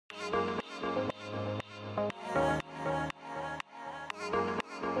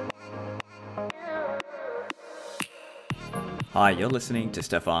Hi, you're listening to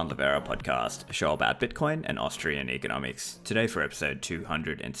Stefan Livera podcast, a show about Bitcoin and Austrian economics. Today for episode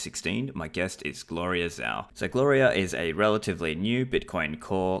 216, my guest is Gloria Zhao. So Gloria is a relatively new Bitcoin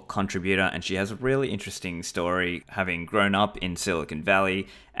core contributor, and she has a really interesting story having grown up in Silicon Valley,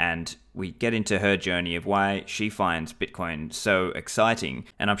 and we get into her journey of why she finds Bitcoin so exciting,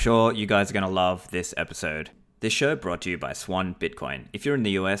 and I'm sure you guys are going to love this episode. This show brought to you by Swan Bitcoin. If you're in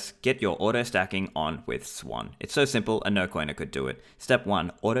the US, get your auto stacking on with Swan. It's so simple, a no coiner could do it. Step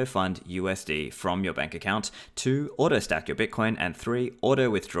 1, auto fund USD from your bank account. 2, auto stack your Bitcoin. And 3,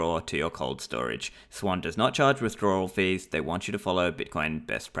 auto withdraw to your cold storage. Swan does not charge withdrawal fees. They want you to follow Bitcoin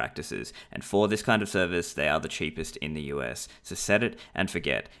best practices. And for this kind of service, they are the cheapest in the US. So set it and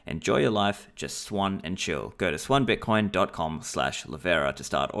forget. Enjoy your life, just Swan and chill. Go to swanbitcoin.com/Livera to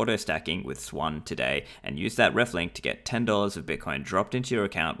start auto stacking with Swan today and use that ref link to get $10 of Bitcoin dropped into your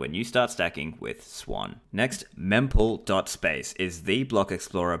account when you start stacking with Swan. Next, mempool.space is the block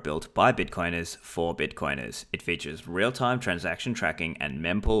explorer built by Bitcoiners for Bitcoiners. It features real-time transaction tracking and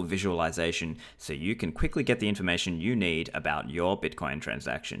mempool visualization so you can quickly get the information you need about your Bitcoin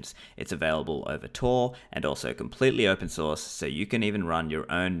transactions. It's available over Tor and also completely open source, so you can even run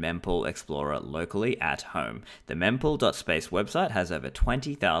your own mempool explorer locally at home. The mempool.space website has over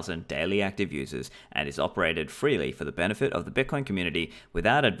 20,000 daily active users and is operated freely for the benefit of the Bitcoin community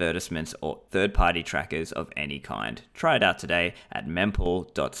without advertisements or third-party trackers of any kind. Try it out today at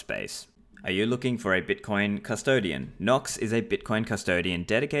mempool.space. Are you looking for a Bitcoin custodian? Knox is a Bitcoin custodian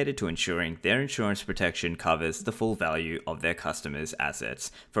dedicated to ensuring their insurance protection covers the full value of their customers'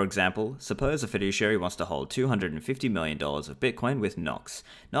 assets. For example, suppose a fiduciary wants to hold $250 million of Bitcoin with Knox.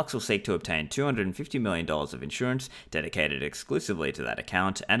 Knox will seek to obtain $250 million of insurance dedicated exclusively to that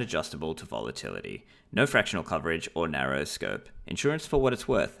account and adjustable to volatility. No fractional coverage or narrow scope. Insurance for what it's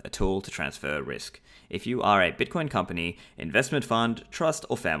worth, a tool to transfer risk. If you are a Bitcoin company, investment fund, trust,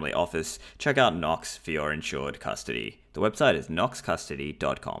 or family office, check out Knox for your insured custody. The website is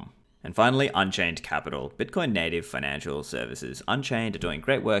knoxcustody.com. And finally, Unchained Capital, Bitcoin native financial services. Unchained are doing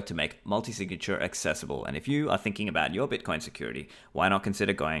great work to make multi-signature accessible. And if you are thinking about your Bitcoin security, why not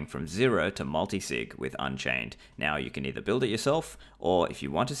consider going from zero to multi-sig with Unchained? Now you can either build it yourself, or if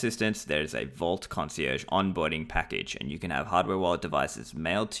you want assistance, there's a Vault Concierge onboarding package, and you can have hardware wallet devices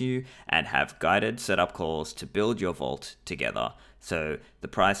mailed to you and have guided setup calls to build your vault together. So the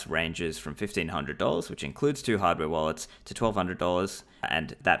price ranges from $1,500, which includes 2 hardware wallets, to $1,200,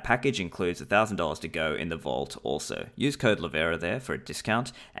 and that package includes $1,000 to go in the vault also. Use code Livera there for a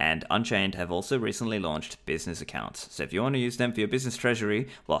discount, and Unchained have also recently launched business accounts. So if you want to use them for your business treasury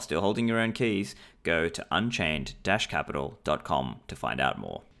while still holding your own keys, go to unchained-capital.com to find out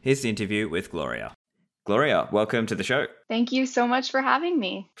more. Here's the interview with Gloria. Gloria, welcome to the show. Thank you so much for having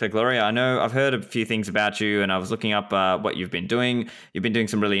me. So Gloria, I know I've heard a few things about you and I was looking up what you've been doing. You've been doing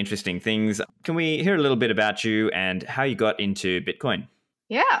some really interesting things. Can we hear a little bit about you and how you got into Bitcoin?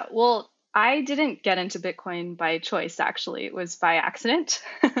 Yeah, well, I didn't get into Bitcoin by choice, actually. It was by accident.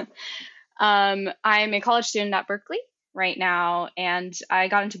 I'm a college student at Berkeley right now, and I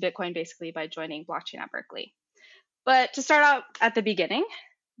got into Bitcoin basically by joining blockchain at Berkeley. But to start out at the beginning,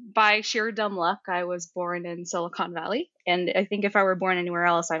 by sheer dumb luck, I was born in Silicon Valley. And I think if I were born anywhere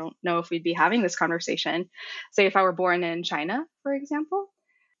else, I don't know if we'd be having this conversation. Say if I were born in China, for example.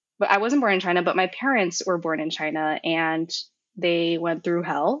 But I wasn't born in China, but my parents were born in China, and they went through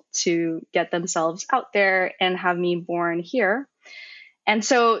hell to get themselves out there and have me born here. And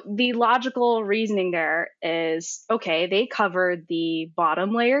so the logical reasoning there is, okay, they covered the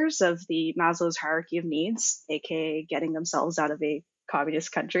bottom layers of the Maslow's hierarchy of needs, aka getting themselves out of a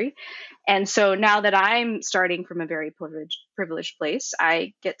communist country. And so now that I'm starting from a very privileged place,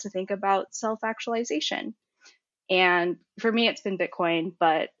 I get to think about self-actualization. And for me, it's been Bitcoin,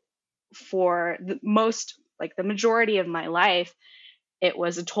 but for the majority of my life, it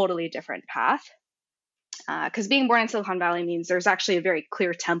was a totally different path. Because being born in Silicon Valley means there's actually a very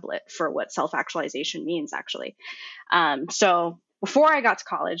clear template for what self-actualization means, actually. So before I got to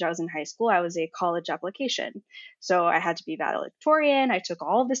college, I was in high school, I was a college application. So I had to be valedictorian. I took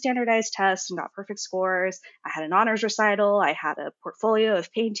all of the standardized tests and got perfect scores. I had an honors recital. I had a portfolio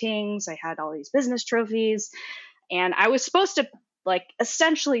of paintings. I had all these business trophies. And I was supposed to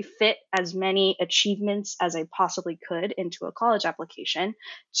essentially fit as many achievements as I possibly could into a college application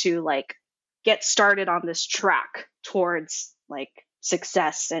to get started on this track towards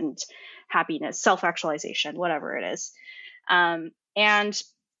success and happiness, self-actualization, whatever it is. And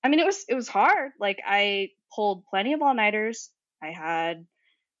I mean, it was hard. I pulled plenty of all-nighters. I had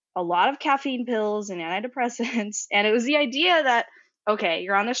a lot of caffeine pills and antidepressants. And it was the idea that, okay,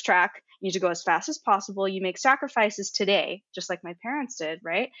 you're on this track. You need to go as fast as possible. You make sacrifices today, just like my parents did,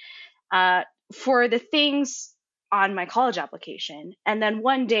 right? For the things on my college application. And then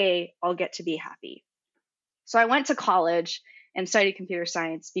one day I'll get to be happy. So I went to college and studied computer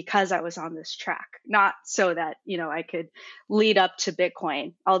science because I was on this track, not so that, I could lead up to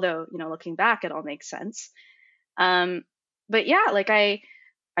Bitcoin. Although, looking back, it all makes sense. But yeah, like I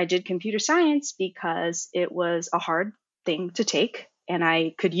did computer science because it was a hard thing to take, and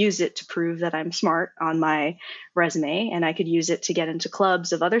I could use it to prove that I'm smart on my resume, and I could use it to get into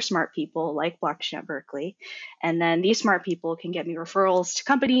clubs of other smart people like Blockchain at Berkeley. And then these smart people can get me referrals to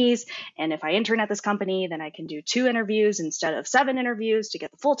companies. And if I intern at this company, then I can do 2 interviews instead of 7 interviews to get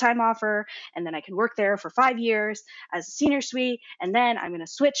the full-time offer. And then I can work there for 5 years as a senior SWE. And then I'm going to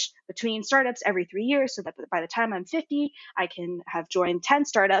switch between startups every 3 years so that by the time I'm 50, I can have joined 10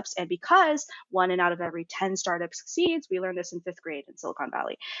 startups. And because 1 out of every 10 startups succeeds, we learned this in 5th grade in Silicon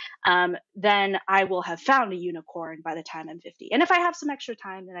Valley, then I will have found a unicorn by the time I'm 50. And if I have some extra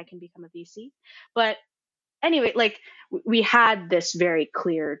time, then I can become a VC. But anyway, like we had this very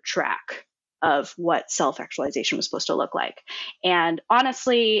clear track of what self-actualization was supposed to look like. And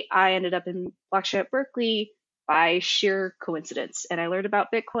honestly, I ended up in Blockchain at Berkeley by sheer coincidence. And I learned about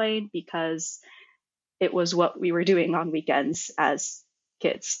Bitcoin because it was what we were doing on weekends as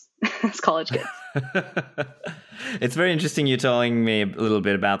kids, as college kids. It's very interesting you telling me a little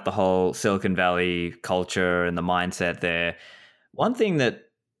bit about the whole Silicon Valley culture and the mindset there. One thing that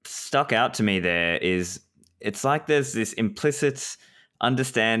stuck out to me there is it's like there's this implicit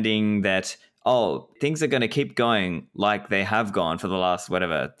understanding that, things are going to keep going like they have gone for the last,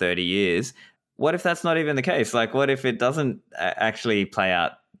 30 years. What if that's not even the case? Like, what if it doesn't actually play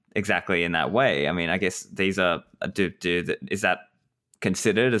out exactly in that way? I mean, I guess these are, is that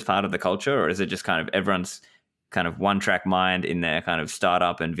considered as part of the culture, or is it just kind of everyone's kind of one track mind in their kind of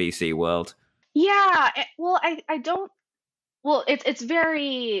startup and VC world? Yeah, well, I don't, well, it's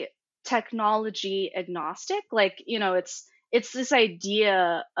very technology agnostic. Like, it's this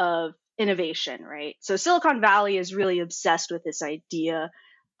idea of innovation, right? So Silicon Valley is really obsessed with this idea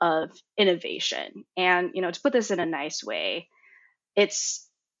of innovation. And, to put this in a nice way, it's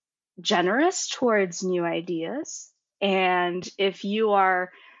generous towards new ideas. And if you are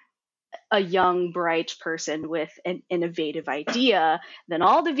a young, bright person with an innovative idea, then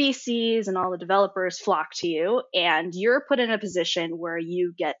all the VCs and all the developers flock to you, and you're put in a position where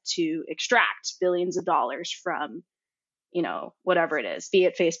you get to extract billions of dollars from, whatever it is, be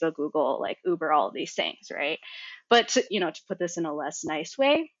it Facebook, Google, like Uber, all of these things, right? But to put this in a less nice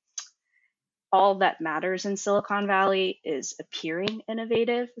way, all that matters in Silicon Valley is appearing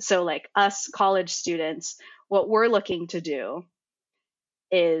innovative. So like us college students, what we're looking to do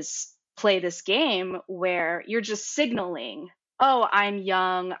is play this game where you're just signaling, I'm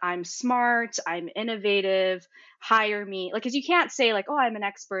young, I'm smart, I'm innovative, hire me. Like, because you can't say like, I'm an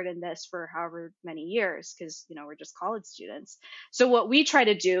expert in this for however many years, because, we're just college students. So what we try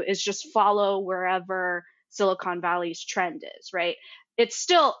to do is just follow wherever Silicon Valley's trend is, right? It's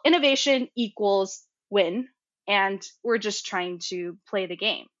still innovation equals win. And we're just trying to play the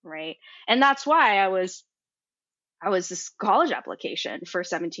game, right? And that's why I was this college application for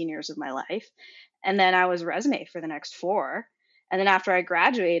 17 years of my life. And then I was a resume for the next 4. And then after I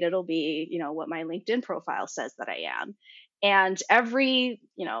graduate, it'll be, what my LinkedIn profile says that I am. And every,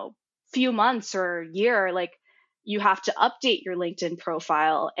 few months or year, like you have to update your LinkedIn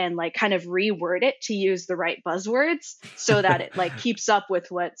profile and like kind of reword it to use the right buzzwords so that it like keeps up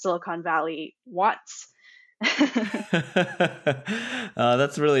with what Silicon Valley wants.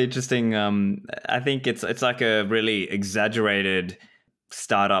 That's really interesting. I think it's like a really exaggerated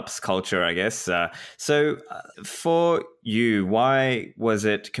startups culture, I guess. So for you, why was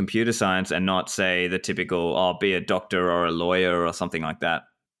it computer science and not, say, the typical, be a doctor or a lawyer or something like that?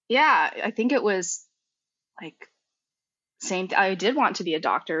 Yeah, I think it was like I did want to be a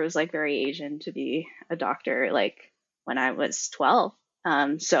doctor. It was like very Asian to be a doctor, like when I was 12.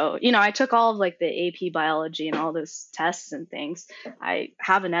 So, I took all of like the AP biology and all those tests and things. I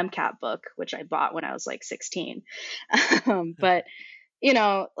have an MCAT book, which I bought when I was like 16. But,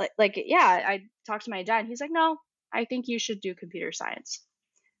 I talked to my dad and he's like, no, I think you should do computer science.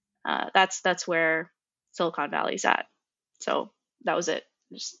 That's where Silicon Valley's at. So that was it.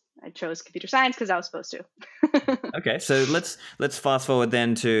 I chose computer science because I was supposed to. Okay. So let's fast forward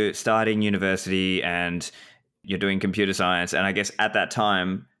then to starting university, and you're doing computer science. And I guess at that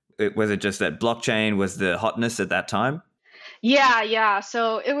time, was it just that blockchain was the hotness at that time? Yeah.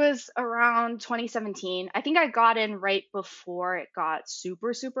 So it was around 2017. I think I got in right before it got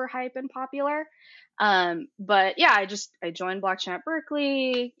super, super hype and popular. But yeah, I joined blockchain at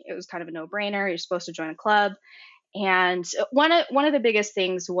Berkeley. It was kind of a no-brainer. You're supposed to join a club. And one of the biggest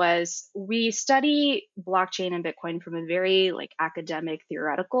things was we study blockchain and Bitcoin from a very like academic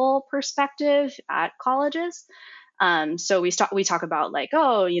theoretical perspective at colleges. So we talk about like,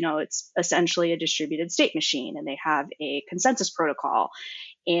 oh, it's essentially a distributed state machine, and they have a consensus protocol,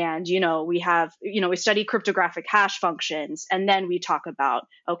 and we study cryptographic hash functions, and then we talk about,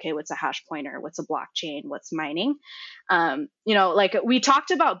 okay, what's a hash pointer, what's a blockchain, what's mining. Like we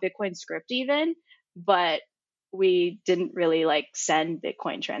talked about Bitcoin script even, but we didn't really like send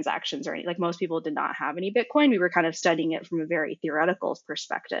Bitcoin transactions or anything. Like most people did not have any Bitcoin. We were kind of studying it from a very theoretical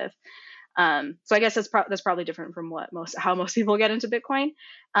perspective. So I guess that's probably different from how most people get into Bitcoin.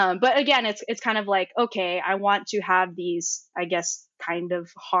 But again, it's kind of like, okay, I want to have these, I guess, kind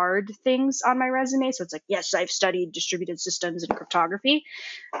of hard things on my resume. So it's like, yes, I've studied distributed systems and cryptography,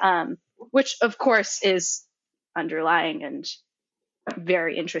 which of course is underlying and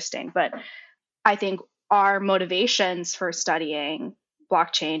very interesting. But I think our motivations for studying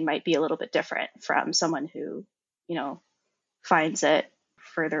blockchain might be a little bit different from someone who, finds it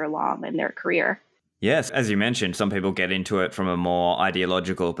further along in their career. Yes, as you mentioned, some people get into it from a more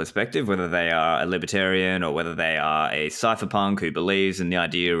ideological perspective, whether they are a libertarian or whether they are a cypherpunk who believes in the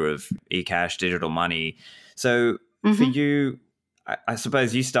idea of e-cash, digital money. So for Mm-hmm. you, I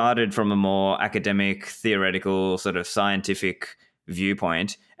suppose you started from a more academic, theoretical, sort of scientific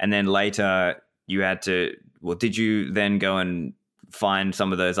viewpoint, and then later you had to, well, did you then go and find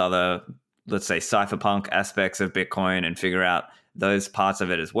some of those other, let's say, cypherpunk aspects of Bitcoin and figure out those parts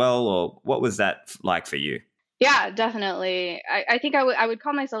of it as well, or what was that like for you? Yeah, definitely. I think I would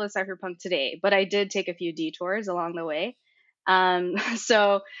call myself a cypherpunk today, but I did take a few detours along the way.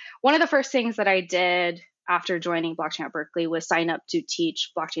 So one of the first things that I did after joining blockchain at Berkeley was sign up to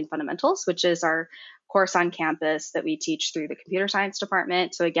teach blockchain fundamentals, which is our course on campus that we teach through the computer science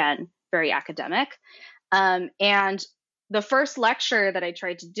department. So again, very academic. And the first lecture that I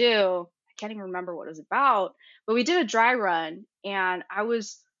tried to do, I can't even remember what it was about, but we did a dry run, and I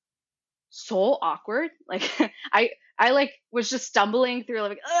was so awkward. Like I like was just stumbling through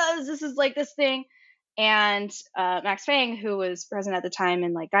like, this is like this thing. And Max Fang, who was present at the time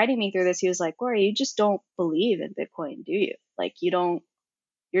and like guiding me through this, he was like, Gloria, you just don't believe in Bitcoin, do you? Like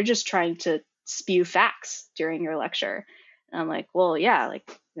you're just trying to spew facts during your lecture. And I'm like, well, yeah, like,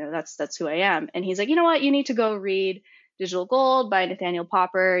 that's who I am. And he's like, you know what? You need to go read Digital Gold by Nathaniel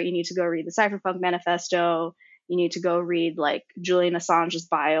Popper. You need to go read the Cypherpunk Manifesto. You need to go read like Julian Assange's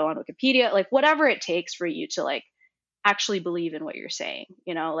bio on Wikipedia, like whatever it takes for you to like actually believe in what you're saying.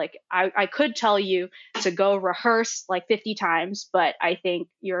 Like I could tell you to go rehearse like 50 times, but I think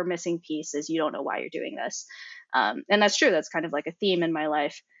your missing piece is you don't know why you're doing this. And that's true. That's kind of like a theme in my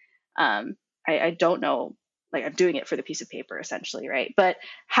life. I don't know, like I'm doing it for the piece of paper essentially, right? But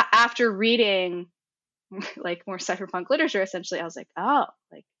after reading like more cypherpunk literature, essentially, I was like, oh,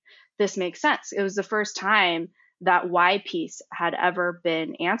 like this makes sense. It was the first time that why piece had ever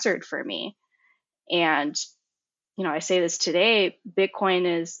been answered for me. And I say this today, Bitcoin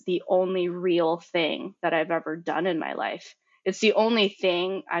is the only real thing that I've ever done in my life. It's the only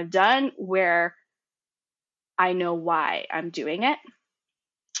thing I've done where I know why I'm doing it.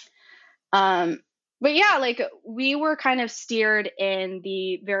 But yeah, like we were kind of steered in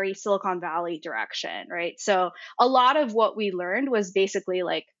the very Silicon Valley direction, right? So a lot of what we learned was basically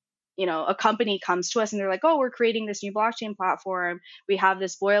like, a company comes to us and they're like, oh, we're creating this new blockchain platform. We have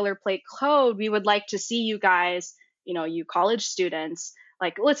this boilerplate code. We would like to see you guys, you college students,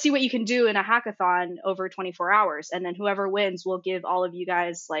 like, let's see what you can do in a hackathon over 24 hours. And then whoever wins will give all of you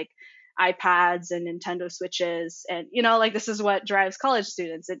guys like iPads and Nintendo Switches, and like this is what drives college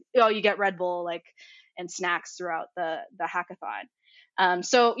students. And you get Red Bull like and snacks throughout the hackathon.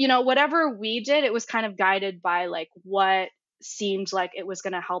 So whatever we did, it was kind of guided by like what seemed like it was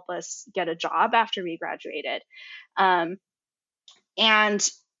going to help us get a job after we graduated. And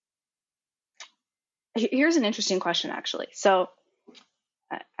here's an interesting question, actually. So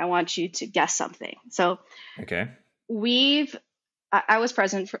I want you to guess something. So Okay. I was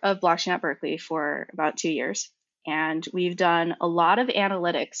president of blockchain at Berkeley for about 2 years, and we've done a lot of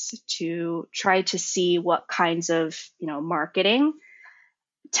analytics to try to see what kinds of marketing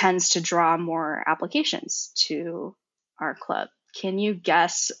tends to draw more applications to our club. Can you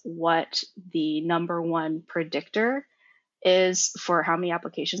guess what the number one predictor is for how many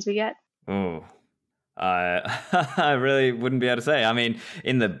applications we get? Oh, I really wouldn't be able to say. I mean,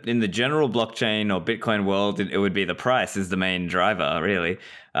 in the general blockchain or Bitcoin world, it would be the price is the main driver, really.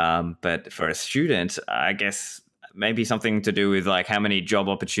 But for a student, I guess maybe something to do with like how many job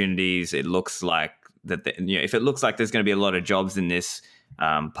opportunities it looks like that. If it looks like there's going to be a lot of jobs in this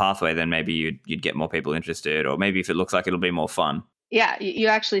pathway, then maybe you'd get more people interested, or maybe if it looks like it'll be more fun. Yeah, you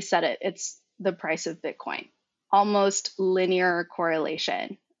actually said it. It's the price of Bitcoin. Almost linear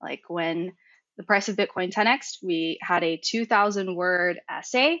correlation. Like when the price of Bitcoin 10x, we had a 2,000 word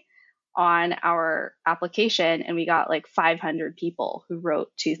essay on our application, and we got like 500 people who wrote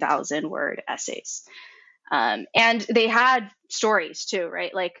 2,000 word essays. And they had stories too,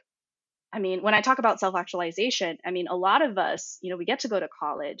 right? Like, I mean, when I talk about self actualization, I mean, a lot of us, we get to go to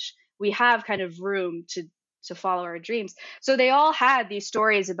college. We have kind of room to follow our dreams. So they all had these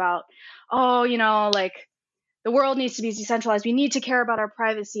stories about, oh, like the world needs to be decentralized. We need to care about our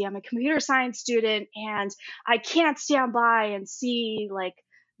privacy. I'm a computer science student and I can't stand by and see like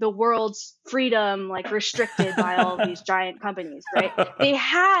the world's freedom like restricted by all of these giant companies, right? They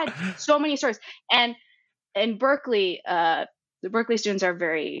had so many stories. And in Berkeley, the Berkeley students are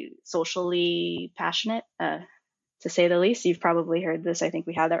very socially passionate, to say the least. You've probably heard this. I think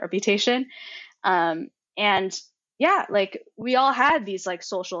we have that reputation. And yeah, like we all had these like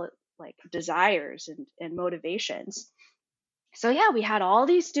social like desires and motivations. So yeah, we had all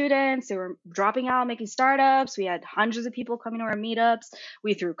these students. They were dropping out, making startups. We had hundreds of people coming to our meetups.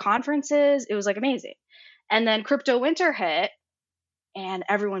 We threw conferences. It was like amazing. And then crypto winter hit, and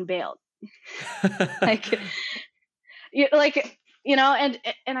everyone bailed. Like,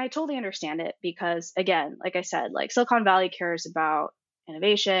 and I totally understand it because again, like I said, like Silicon Valley cares about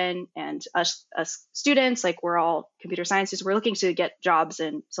innovation, and us students, like we're all computer scientists, we're looking to get jobs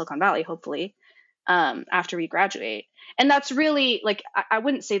in Silicon Valley, hopefully, after we graduate. And that's really like, I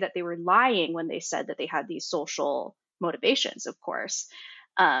wouldn't say that they were lying when they said that they had these social motivations, of course.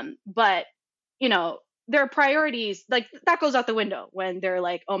 But, their priorities, like that goes out the window when they're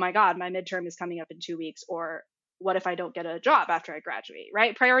like, oh my God, my midterm is coming up in 2 weeks, or what if I don't get a job after I graduate,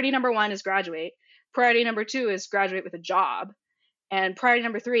 right? Priority number one is graduate. Priority number two is graduate with a job. And priority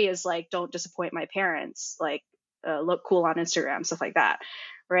number three is like, don't disappoint my parents, like look cool on Instagram, stuff like that.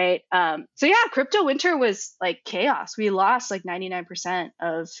 Right. So yeah, crypto winter was like chaos. We lost like 99%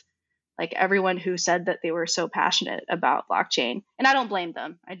 of like everyone who said that they were so passionate about blockchain. And I don't blame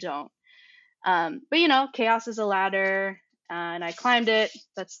them. I don't. But chaos is a ladder, and I climbed it.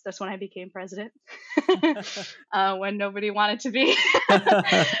 That's when I became president, when nobody wanted to be.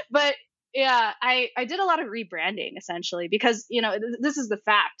 But yeah, I did a lot of rebranding essentially because this is the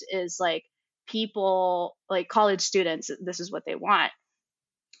fact is like people like college students, this is what they want.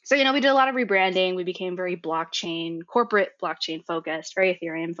 So we did a lot of rebranding. We became very corporate blockchain focused, very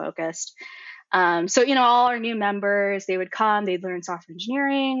Ethereum focused. So all our new members, they would come, they'd learn software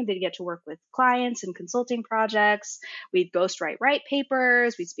engineering, they'd get to work with clients and consulting projects. We'd ghostwrite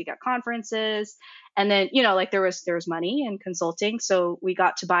papers, we'd speak at conferences. And then, like there was money in consulting. So we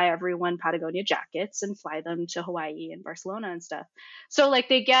got to buy everyone Patagonia jackets and fly them to Hawaii and Barcelona and stuff. So like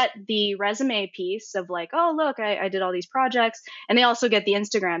they get the resume piece of like, oh, look, I did all these projects. And they also get the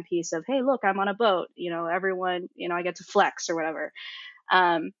Instagram piece of, hey, look, I'm on a boat, everyone, I get to flex or whatever.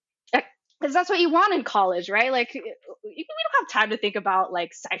 Because that's what you want in college, right? Like, we don't have time to think about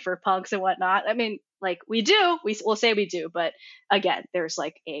like cypherpunks and whatnot. I mean, like we do, we'll say we do, but again, there's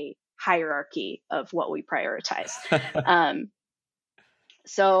like a hierarchy of what we prioritize.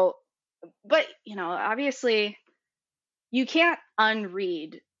 So, but obviously, you can't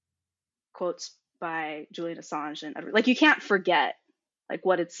unread quotes by Julian Assange and like you can't forget like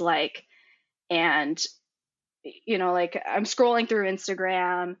what it's like, and like I'm scrolling through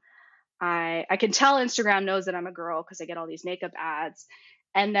Instagram. I can tell Instagram knows that I'm a girl because I get all these makeup ads.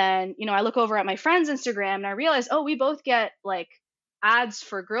 And then, I look over at my friend's Instagram and I realize, oh, we both get like ads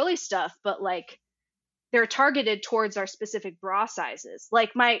for girly stuff, but like they're targeted towards our specific bra sizes.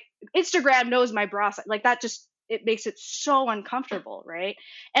 Like my Instagram knows my bra size. Like that just, it makes it so uncomfortable, right?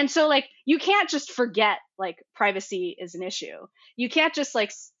 And so like you can't just forget like privacy is an issue. You can't just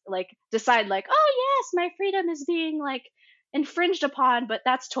like decide like, oh yes, my freedom is being like infringed upon, but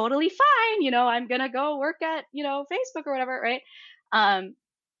that's totally fine. I'm gonna go work at Facebook or whatever, right?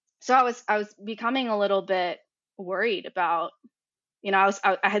 So I was becoming a little bit worried about,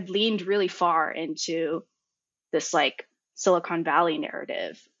 I had leaned really far into this like Silicon Valley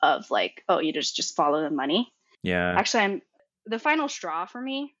narrative of like, oh, you just follow the money. Yeah. Actually, the final straw for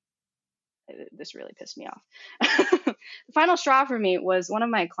me. This really pissed me off. The final straw for me was one of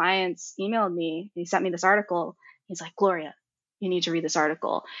my clients emailed me. He sent me this article. He's like, Gloria, you need to read this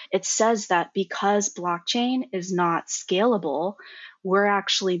article. It says that because blockchain is not scalable, we're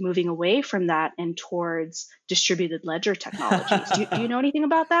actually moving away from that and towards distributed ledger technologies. Do you know anything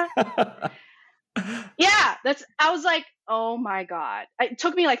about that? Yeah, I was like, oh my God. It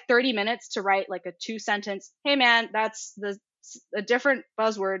took me like 30 minutes to write like a 2-sentence, hey man, that's a different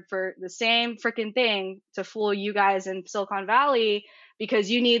buzzword for the same freaking thing to fool you guys in Silicon Valley because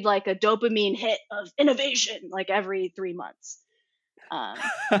you need like a dopamine hit of innovation like every 3 months.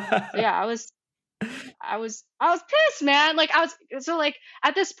 Yeah, I was pissed, man. Like like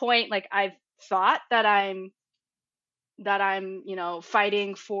at this point, like I've thought that I'm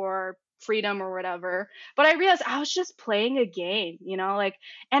fighting for freedom or whatever, but I realized I was just playing a game, like,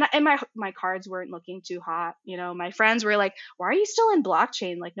 and my cards weren't looking too hot. My friends were like, why are you still in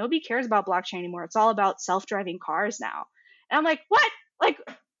blockchain? Like nobody cares about blockchain anymore. It's all about self-driving cars now. And I'm like, what? Like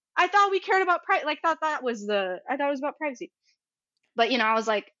I thought we cared about I thought it was about privacy. But I was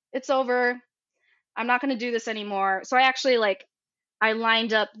like, it's over. I'm not going to do this anymore. So I actually I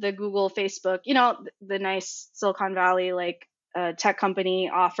lined up the Google, Facebook, the nice Silicon Valley tech company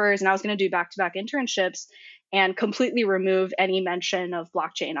offers, and I was going to do back-to-back internships and completely remove any mention of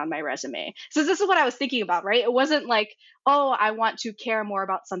blockchain on my resume. So this is what I was thinking about, right? It wasn't like, oh, I want to care more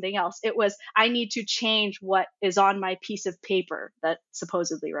about something else. It was, I need to change what is on my piece of paper that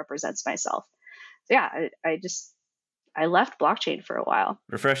supposedly represents myself. So yeah, I left blockchain for a while.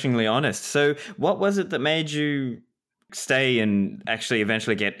 Refreshingly honest. So what was it that made you stay and actually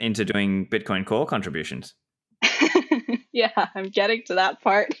eventually get into doing Bitcoin Core contributions? Yeah, I'm getting to that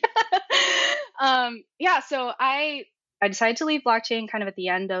part. So I decided to leave blockchain kind of at the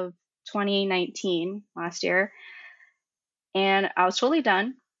end of 2019, last year, and I was totally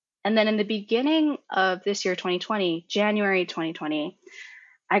done. And then in the beginning of this year, 2020, January 2020,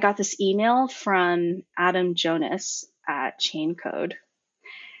 I got this email from Adam Jonas at Chaincode.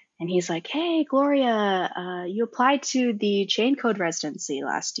 And he's like, hey, Gloria, you applied to the Chaincode residency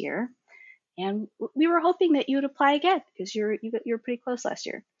last year. And we were hoping that you would apply again because you were pretty close last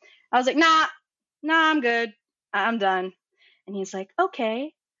year. I was like, nah, I'm good. I'm done. And he's like,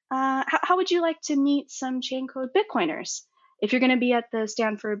 okay, how would you like to meet some Chaincode Bitcoiners? If you're going to be at the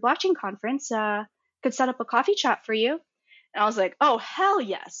Stanford Blockchain Conference, could set up a coffee chat for you. And I was like, oh, hell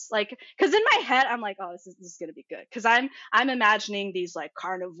yes. Like, because in my head, I'm like, oh, this is going to be good. Because I'm imagining these like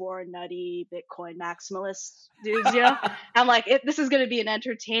carnivore, nutty Bitcoin maximalist dudes, I'm like, this is going to be an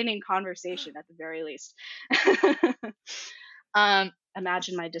entertaining conversation at the very least.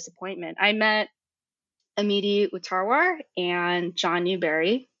 Imagine my disappointment. I met Amity Uttarwar and John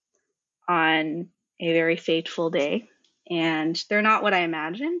Newberry on a very fateful day. And they're not what I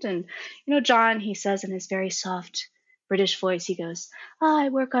imagined. And, John, he says in his very soft British voice, he goes, I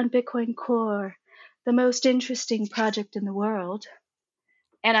work on Bitcoin Core, the most interesting project in the world.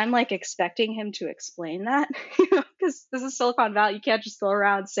 And I'm like expecting him to explain that, because this is Silicon Valley. You can't just go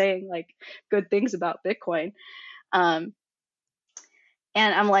around saying like good things about Bitcoin. And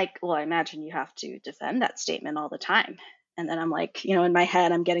I'm like, well, I imagine you have to defend that statement all the time. And then I'm like, in my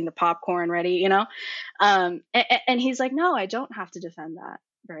head, I'm getting the popcorn ready, and he's like, no, I don't have to defend that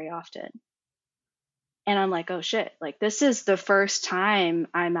very often. And I'm like, oh shit, like this is the first time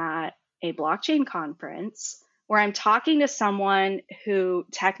I'm at a blockchain conference where I'm talking to someone who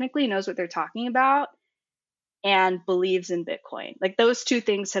technically knows what they're talking about and believes in Bitcoin. Like those two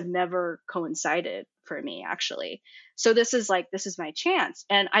things have never coincided for me, actually. So this is my chance.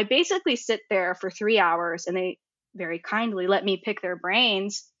 And I basically sit there for 3 hours and they very kindly let me pick their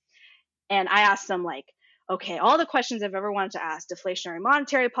brains. And I asked them like, okay, all the questions I've ever wanted to ask: deflationary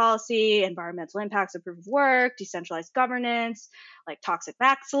monetary policy, environmental impacts of proof of work, decentralized governance, like toxic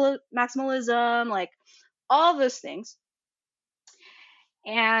maximalism, like all those things.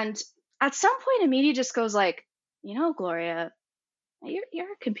 And at some point, Amity just goes like, Gloria,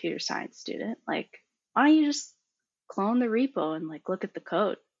 you're a computer science student. Like, why don't you just clone the repo and like look at the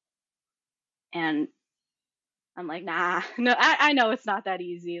code? And I'm like, nah, no, I know it's not that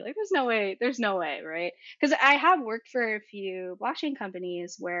easy. Like, there's no way, right? Because I have worked for a few blockchain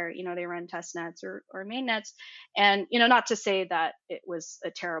companies where, they run test nets or main nets. And, not to say that it was a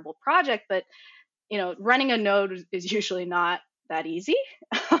terrible project, but, running a node is usually not that easy.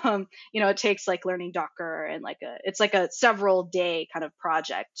 It takes like learning Docker and it's like a several day kind of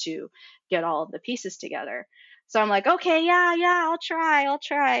project to get all of the pieces together. So I'm like, okay, yeah, I'll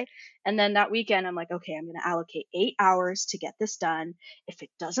try. And then that weekend, I'm like, okay, I'm going to allocate 8 hours to get this done. If it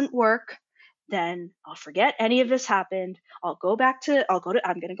doesn't work, then I'll forget any of this happened. I'm going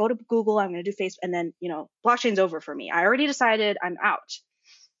to go to Google, I'm going to do Facebook, and then, blockchain's over for me. I already decided I'm out.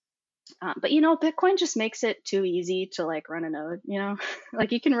 But Bitcoin just makes it too easy to like run a node.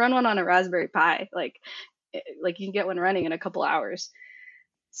 Like you can run one on a Raspberry Pi, like you can get one running in a couple hours.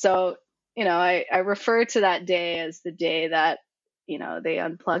 So, I refer to that day as the day that, they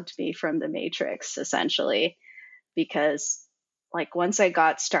unplugged me from the matrix, essentially, because like once I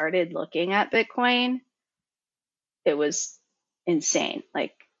got started looking at Bitcoin, it was insane.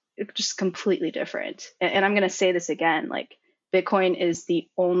 Like it's just completely different. And I'm going to say this again, like Bitcoin is the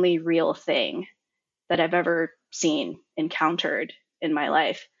only real thing that I've ever seen, encountered in my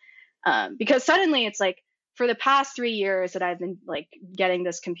life. Because suddenly it's like for the past 3 years that I've been like getting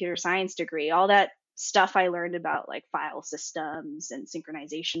this computer science degree, all that stuff I learned about like file systems and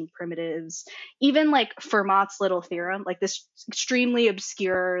synchronization primitives, even like Fermat's little theorem, like this extremely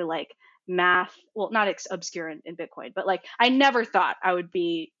obscure like math, well, not obscure in Bitcoin, but like I never thought I would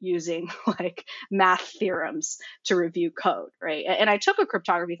be using like math theorems to review code, right? And I took a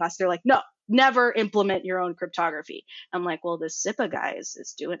cryptography class. They're like, no, never implement your own cryptography. I'm like, well, this Zipa guy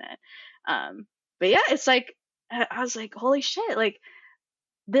is doing it. But yeah, it's like I was like, holy shit, like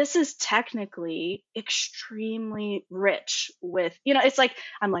this is technically extremely rich with, it's like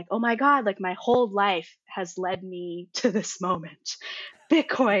I'm like, oh my God, like my whole life has led me to this moment.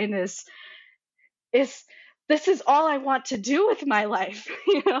 Bitcoin is this is all I want to do with my life,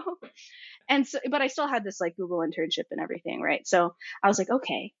 And so, but I still had this like Google internship and everything, right? So I was like,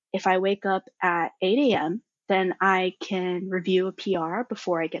 okay, if I wake up at 8 a.m., then I can review a PR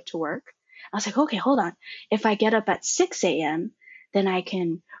before I get to work. I was like, okay, hold on. If I get up at 6 a.m., then I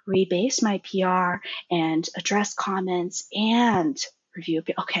can rebase my PR and address comments and review a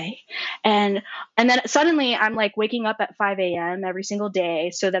PR. Okay. And then suddenly I'm like waking up at 5 a.m. every single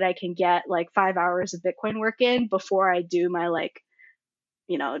day so that I can get like 5 hours of Bitcoin work in before I do my like,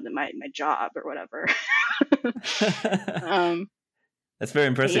 my job or whatever. That's very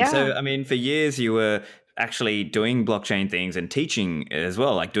impressive. Yeah. So, I mean, for years you were actually doing blockchain things and teaching as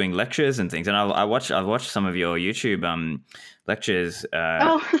well, like doing lectures and things. And I've watched some of your YouTube lectures.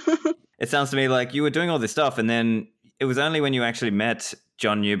 It sounds to me like you were doing all this stuff, and then it was only when you actually met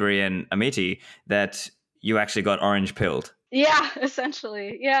John Newbery and Amity that you actually got orange pilled. Yeah,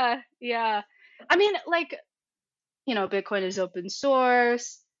 essentially. Yeah. I mean, like, Bitcoin is open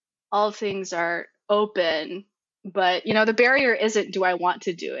source. All things are open, but the barrier isn't do I want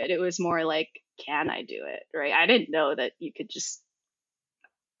to do it? It was more like, can I do it? Right? I didn't know that you could just,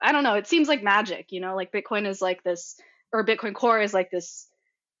 I don't know. It seems like magic, like Bitcoin is like this, or Bitcoin Core is like this,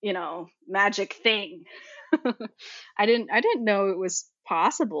 magic thing. I didn't know it was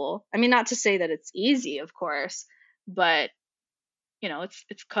possible. I mean, not to say that it's easy, of course, but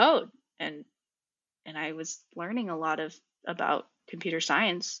it's code, and I was learning a lot about computer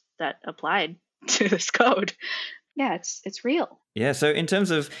science that applied to this code. Yeah, it's real. Yeah. So in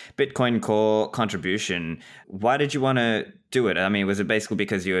terms of Bitcoin Core contribution, why did you want to do it? I mean, was it basically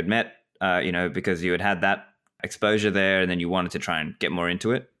because you had met, because you had that exposure there and then you wanted to try and get more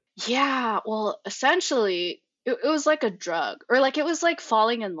into it? Yeah, well, essentially, it was like a drug, or like it was like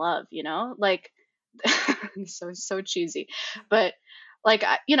falling in love, like so cheesy, but like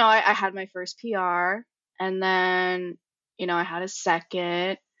I had my first PR, and then I had a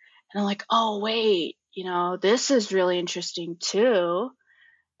second, and I'm like, oh wait, this is really interesting too.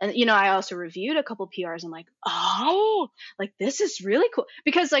 And I also reviewed a couple PRs. I'm like, oh, like this is really cool,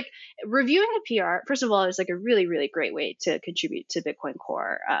 because like reviewing a PR, first of all, is like a really really great way to contribute to Bitcoin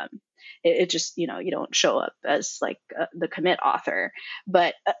Core. It just you don't show up as like the commit author,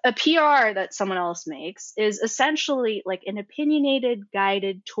 but a PR that someone else makes is essentially like an opinionated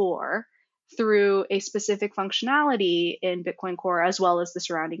guided tour through a specific functionality in Bitcoin Core as well as the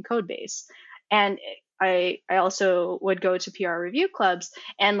surrounding code base. And I also would go to PR review clubs,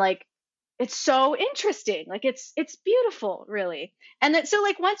 and like it's so interesting. Like it's beautiful, really. And then so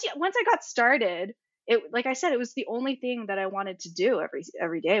like once I got started, it, like I said, it was the only thing that I wanted to do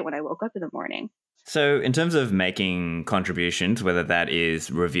every day when I woke up in the morning. So in terms of making contributions, whether that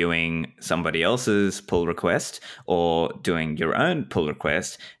is reviewing somebody else's pull request or doing your own pull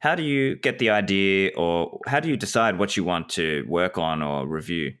request, how do you get the idea, or how do you decide what you want to work on or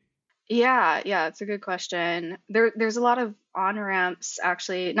review? Yeah, it's a good question. There's a lot of on ramps,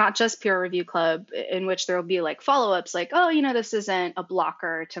 actually, not just Peer Review Club, in which there will be like follow ups, like, oh, this isn't a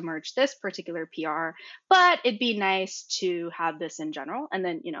blocker to merge this particular PR, but it'd be nice to have this in general. And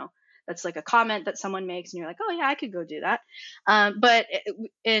then, that's like a comment that someone makes, and you're like, oh, yeah, I could go do that. But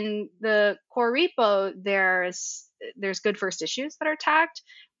in the core repo, there's good first issues that are tagged.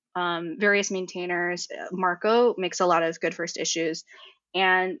 Various maintainers, Marco makes a lot of good first issues,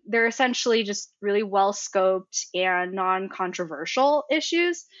 and they're essentially just really well scoped and non-controversial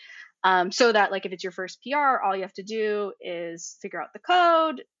issues. So that like if it's your first PR, all you have to do is figure out the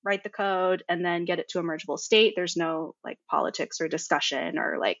code, write the code, and then get it to a mergeable state. There's no like politics or discussion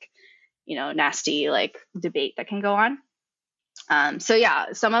or like, nasty like debate that can go on. So yeah,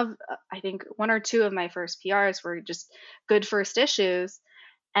 I think one or two of my first PRs were just good first issues.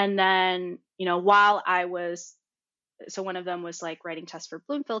 And then, while I was, so one of them was like writing tests for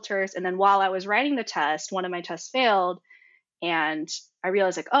Bloom filters. And then while I was writing the test, one of my tests failed. And I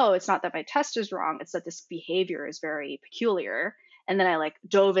realized like, oh, it's not that my test is wrong. It's that this behavior is very peculiar. And then I like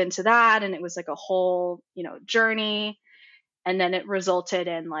dove into that, and it was like a whole, journey. And then it resulted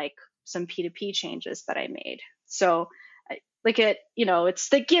in like some P2P changes that I made. So like it's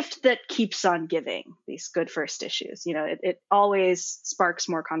the gift that keeps on giving, these good first issues. It always sparks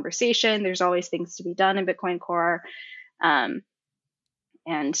more conversation. There's always things to be done in Bitcoin Core. And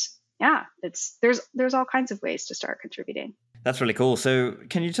yeah, there's all kinds of ways to start contributing. That's really cool. So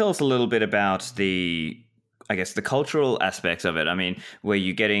can you tell us a little bit about I guess, the cultural aspects of it? I mean, were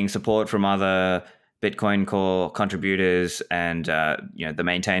you getting support from other Bitcoin Core contributors and, the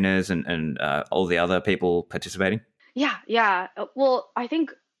maintainers and all the other people participating? Yeah. Well, I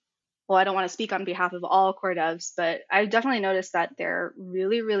think, I don't want to speak on behalf of all core devs, but I've definitely noticed that they're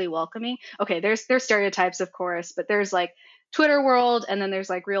really, really welcoming. Okay, there's stereotypes, of course, but there's like Twitter world, and then there's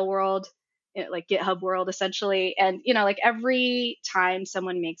like real world, like GitHub world, essentially. And like every time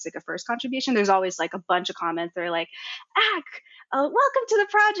someone makes like a first contribution, there's always like a bunch of comments that are like, "Ak, welcome to the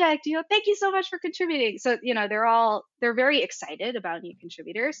project. Thank you so much for contributing." So they're very excited about new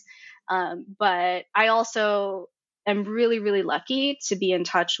contributors. But I also am really, really lucky to be in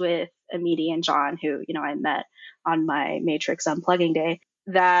touch with Amity and John, who, I met on my Matrix unplugging day,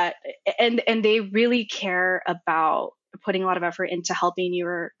 and they really care about putting a lot of effort into helping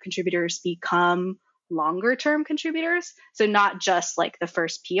your contributors become longer term contributors. So not just like the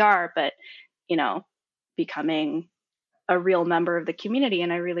first PR, but, becoming a real member of the community.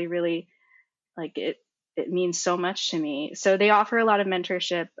 And I really, really like it. It means so much to me. So they offer a lot of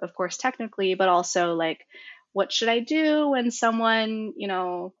mentorship, of course, technically, but also like, what should I do when someone,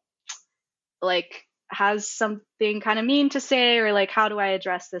 like has something kind of mean to say, or like, how do I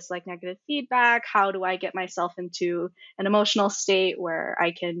address this like negative feedback? How do I get myself into an emotional state where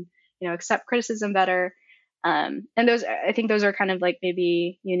I can, accept criticism better? And I think those are kind of like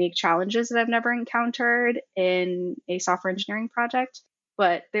maybe unique challenges that I've never encountered in a software engineering project,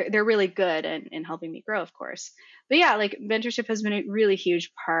 but they're really good in helping me grow, of course. But yeah, like mentorship has been a really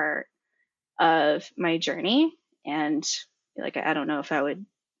huge part of my journey. And like, I don't know if I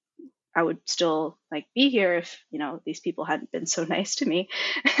would still like be here if, these people hadn't been so nice to me.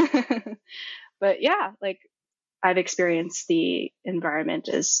 But yeah, like I've experienced the environment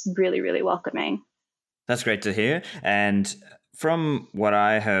is really, really welcoming. That's great to hear. And from what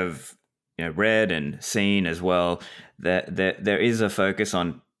I have read and seen as well, that there is a focus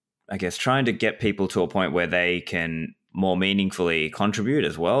on, I guess, trying to get people to a point where they can more meaningfully contribute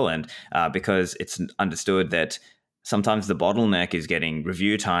as well. And because it's understood that sometimes the bottleneck is getting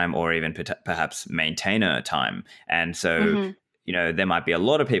review time or even perhaps maintainer time. And so, there might be a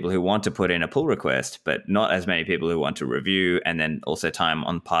lot of people who want to put in a pull request, but not as many people who want to review, and then also time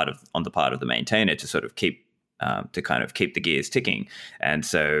on the part of the maintainer to sort of keep the gears ticking. And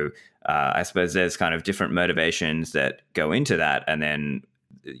so I suppose there's kind of different motivations that go into that, and then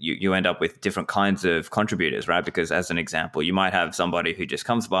you end up with different kinds of contributors, right? Because as an example, you might have somebody who just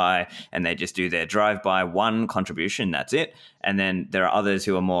comes by and they just do their drive-by one contribution, that's it. And then there are others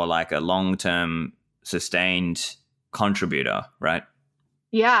who are more like a long-term sustained contributor, right?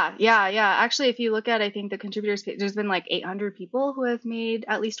 Yeah. Actually, if you look at, I think the contributors page, there's been like 800 people who have made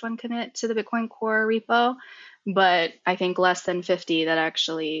at least one commit to the Bitcoin Core repo, but I think less than 50 that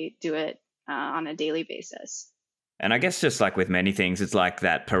actually do it on a daily basis. And I guess just like with many things, it's like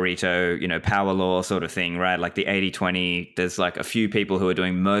that Pareto, power law sort of thing, right? Like the 80-20, there's like a few people who are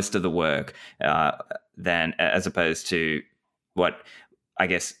doing most of the work than as opposed to what I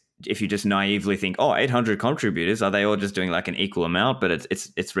guess if you just naively think, 800 contributors, are they all just doing like an equal amount? But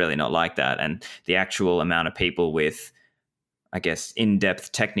it's really not like that. And the actual amount of people with, I guess,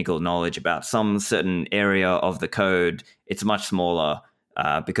 in-depth technical knowledge about some certain area of the code, it's much smaller.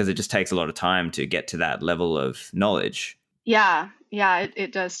 Because it just takes a lot of time to get to that level of knowledge. Yeah,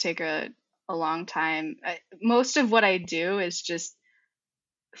 it does take a long time. Most of what I do is just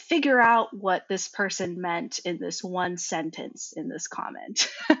figure out what this person meant in this one sentence in this comment.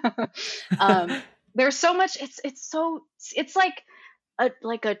 There's so much. It's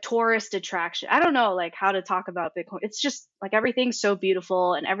like a tourist attraction. I don't know like how to talk about Bitcoin. It's just like everything's so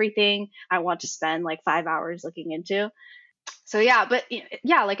beautiful and everything I want to spend like 5 hours looking into. So yeah, but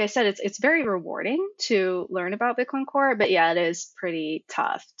yeah, like I said, it's very rewarding to learn about Bitcoin Core, but yeah, it is pretty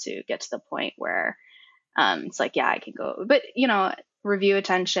tough to get to the point where it's like, yeah, I can go, but review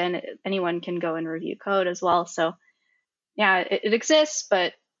attention, anyone can go and review code as well. So yeah, it exists,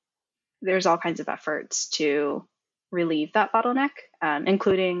 but there's all kinds of efforts to relieve that bottleneck,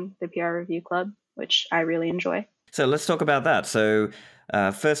 including the PR Review Club, which I really enjoy. So let's talk about that. So,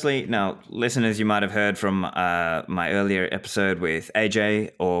 firstly, now, listeners, you might have heard from my earlier episode with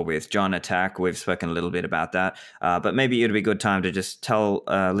AJ or with John Attack. We've spoken a little bit about that. But maybe it'd be a good time to just tell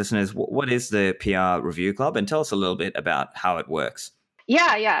listeners what is the PR Review Club, and tell us a little bit about how it works.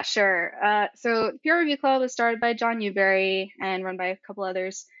 Yeah, sure. So PR Review Club was started by John Newberry and run by a couple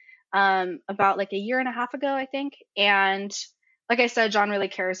others about like a year and a half ago, I think. And like I said, John really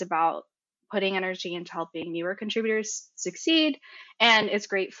cares about putting energy into helping newer contributors succeed. And it's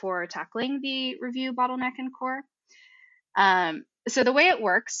great for tackling the review bottleneck in core. So the way it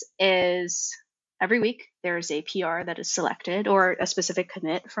works is every week there's a PR that is selected or a specific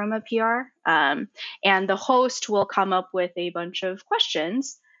commit from a PR. And the host will come up with a bunch of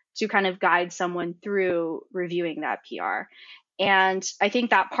questions to kind of guide someone through reviewing that PR. And I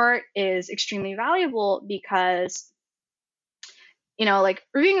think that part is extremely valuable because like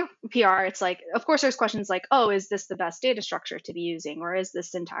reviewing a PR, it's like, of course, there's questions like, oh, is this the best data structure to be using, or is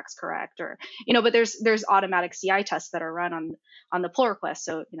this syntax correct, or but there's automatic CI tests that are run on the pull request,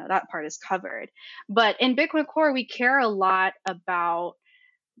 so that part is covered. But in Bitcoin Core, we care a lot about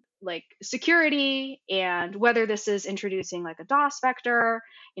like security and whether this is introducing like a DOS vector,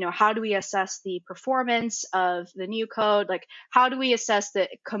 how do we assess the performance of the new code? Like, how do we assess the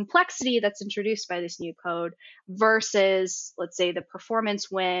complexity that's introduced by this new code versus, let's say, the performance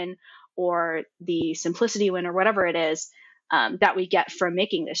win or the simplicity win or whatever it is that we get from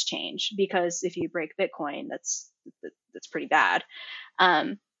making this change? Because if you break Bitcoin, that's pretty bad.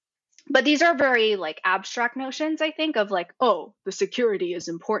 But these are very like abstract notions, I think, of like, oh, the security is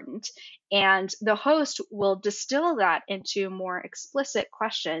important. And the host will distill that into more explicit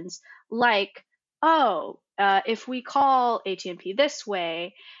questions like, oh, if we call ATMP this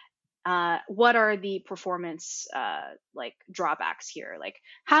way, what are the performance like drawbacks here? Like,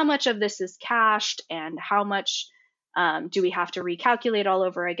 how much of this is cached and how much do we have to recalculate all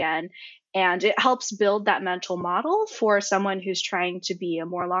over again? And it helps build that mental model for someone who's trying to be a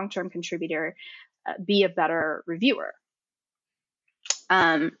more long-term contributor, be a better reviewer.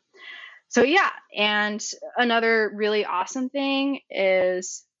 So yeah, and another really awesome thing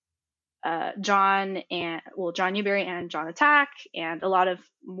is John Newberry and John Attack and a lot of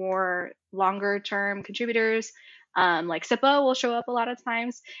more longer-term contributors like SIPA will show up a lot of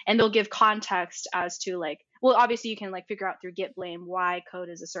times, and they'll give context as to like, well, obviously you can like figure out through git blame why code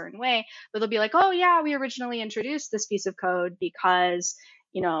is a certain way, but they'll be like, oh yeah, we originally introduced this piece of code because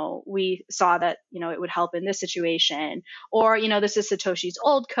we saw that it would help in this situation, or this is Satoshi's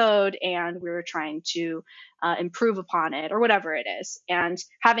old code and we were trying to improve upon it, or whatever it is. And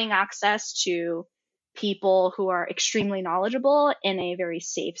having access to people who are extremely knowledgeable in a very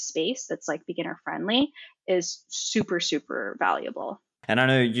safe space that's like beginner friendly is super, super valuable. And I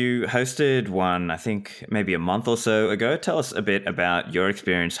know you hosted one, I think maybe a month or so ago. Tell us a bit about your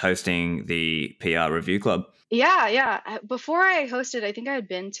experience hosting the PR Review Club. Yeah. Before I hosted, I think I had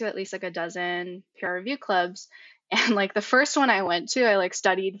been to at least like a dozen PR Review clubs. And like the first one I went to, I like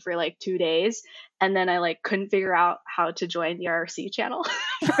studied for like 2 days, and then I like couldn't figure out how to join the IRC channel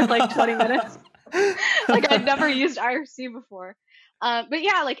for like 20 minutes. Like I'd never used IRC before. But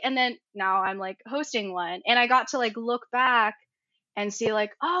yeah, like, and then now I'm like hosting one, and I got to like look back and see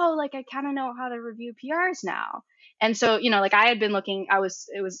like, oh, like I kind of know how to review PRs now. And so, like I had been looking, it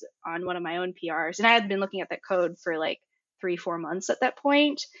was on one of my own PRs, and I had been looking at that code for like 3-4 months at that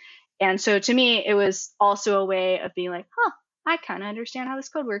point. And so to me, it was also a way of being like, I kind of understand how this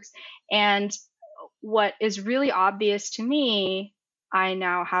code works. And what is really obvious to me, I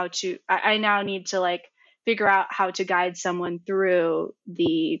now need to like figure out how to guide someone through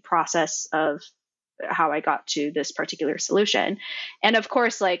the process of how I got to this particular solution. And of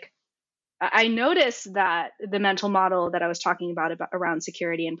course, like I noticed that the mental model that I was talking about around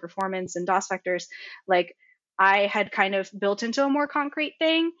security and performance and DOS vectors, like I had kind of built into a more concrete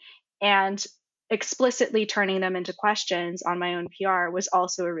thing, and explicitly turning them into questions on my own PR was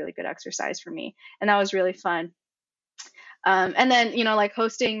also a really good exercise for me. And that was really fun. And then, like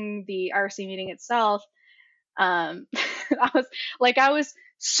hosting the IRC meeting itself, I was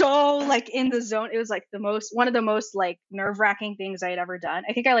so like in the zone. It was like one of the most like nerve-wracking things I had ever done.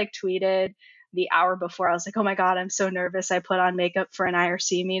 I think I like tweeted the hour before. I was like, oh my God, I'm so nervous. I put on makeup for an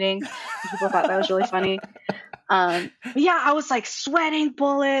IRC meeting. People thought that was really funny. But yeah, I was like sweating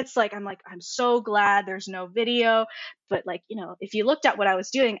bullets. I'm so glad there's no video. But like, if you looked at what I was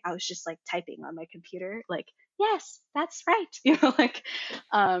doing, I was just like typing on my computer, like, yes, that's right.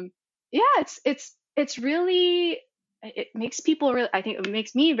 Um, yeah, it's really, it makes people really, I think it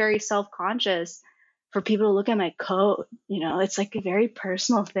makes me very self-conscious for people to look at my code. It's like a very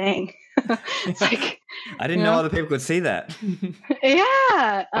personal thing. It's like, I didn't know other people could see that.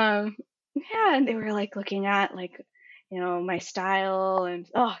 yeah. Yeah, and they were like looking at like, my style, and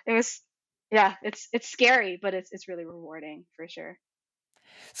it was, yeah, it's scary, but it's really rewarding for sure.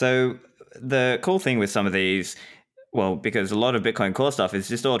 So the cool thing with some of these, well, because a lot of Bitcoin Core stuff is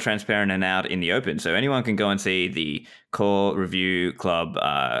just all transparent and out in the open, so anyone can go and see the Core Review Club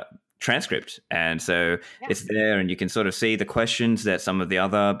transcript, and so Yeah. it's there, and you can sort of see the questions that some of the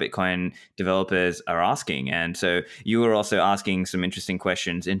other Bitcoin developers are asking. And so you were also asking some interesting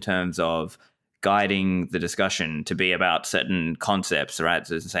questions in terms of guiding the discussion to be about certain concepts, right?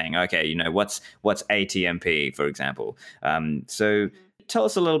 So saying, okay, what's ATMP, for example. So tell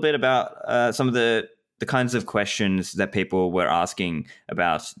us a little bit about some of the kinds of questions that people were asking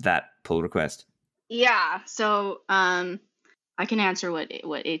about that pull request. Yeah. So I can answer what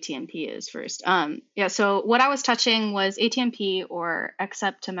ATMP is first. Yeah. So what I was touching was ATMP, or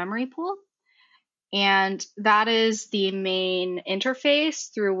accept to memory pool. And that is the main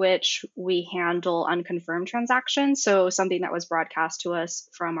interface through which we handle unconfirmed transactions. So something that was broadcast to us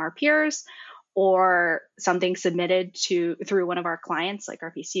from our peers, or something submitted through one of our clients, like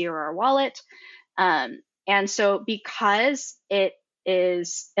our PC or our wallet. And so because it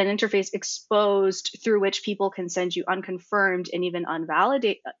is an interface exposed through which people can send you unconfirmed and even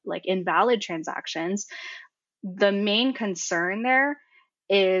invalid transactions, the main concern there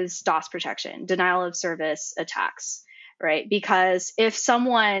is DOS protection, denial of service attacks, right? Because if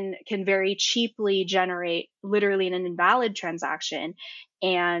someone can very cheaply generate literally an invalid transaction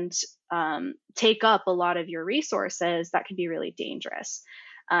and take up a lot of your resources, that can be really dangerous.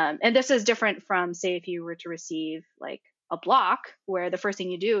 And this is different from, say, if you were to receive like a block, where the first thing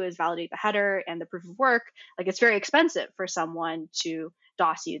you do is validate the header and the proof of work. Like, it's very expensive for someone to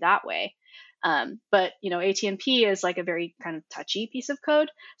DOS you that way. But ATMP is like a very kind of touchy piece of code.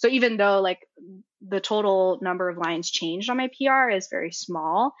 So even though like the total number of lines changed on my PR is very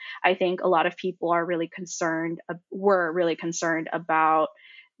small, I think a lot of people were really concerned about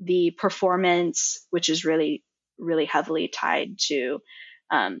the performance, which is really, really heavily tied to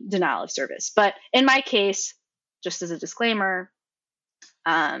denial of service. But in my case, just as a disclaimer,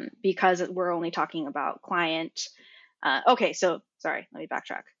 because we're only talking about client. Okay, so sorry, let me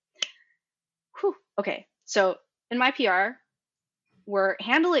backtrack. Okay, so in my PR, we're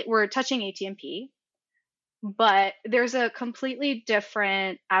touching ATMP, but there's a completely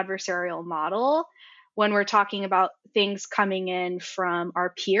different adversarial model when we're talking about things coming in from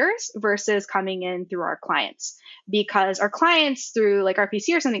our peers versus coming in through our clients. Because our clients, through like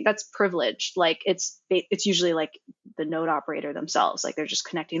RPC or something, that's privileged. Like it's usually like the node operator themselves, like they're just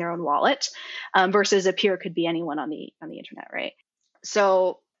connecting their own wallet, versus a peer could be anyone on the internet, right?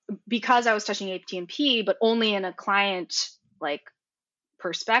 So because I was touching ATMP, but only in a client like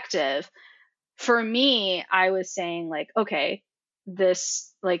perspective, for me, I was saying like, okay,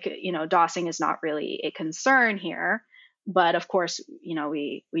 this like, DOSing is not really a concern here. But of course,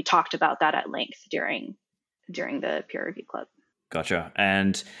 we talked about that at length during the peer review club. Gotcha.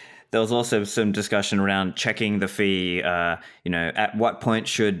 And there was also some discussion around checking the fee. At what point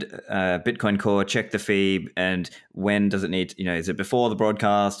should Bitcoin Core check the fee, and when does it need? Is it before the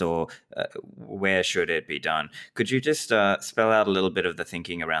broadcast, or where should it be done? Could you just spell out a little bit of the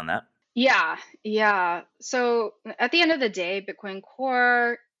thinking around that? Yeah. So at the end of the day, Bitcoin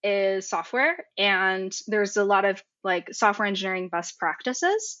Core is software, and there's a lot of like software engineering best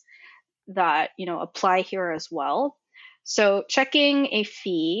practices that apply here as well. So checking a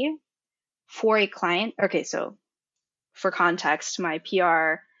fee for a client. Okay, so for context, my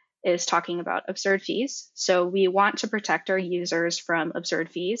PR is talking about absurd fees. So we want to protect our users from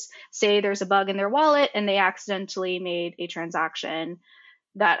absurd fees. Say there's a bug in their wallet and they accidentally made a transaction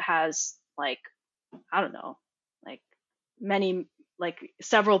that has like, I don't know, like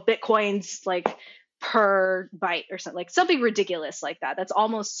several Bitcoins like per byte or something, like something ridiculous like that. That's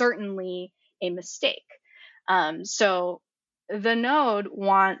almost certainly a mistake. So the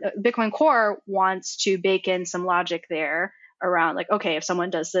Bitcoin Core wants to bake in some logic there around like, okay, if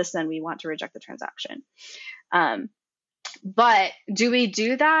someone does this, then we want to reject the transaction. But do we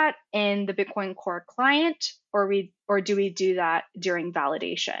do that in the Bitcoin Core client, or do we do that during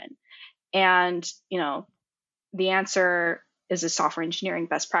validation? And the answer is a software engineering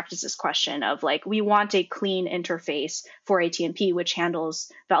best practices question of like, we want a clean interface for ATMP, which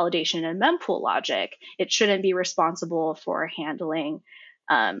handles validation and mempool logic. It shouldn't be responsible for handling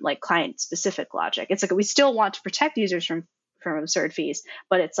like client specific logic. It's like we still want to protect users from absurd fees,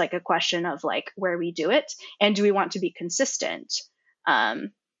 but it's like a question of like where we do it, and do we want to be consistent?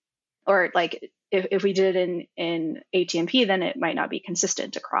 Or like if we did it in ATMP, then it might not be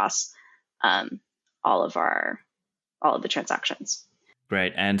consistent across all of the transactions.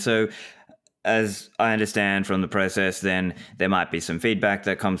 Great. And so, as I understand from the process, then there might be some feedback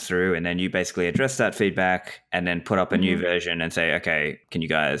that comes through, and then you basically address that feedback and then put up a new version and say, okay, can you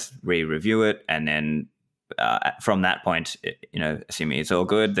guys re-review it? And then from that point, assuming it's all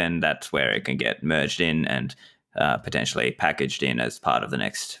good, then that's where it can get merged in and potentially packaged in as part of the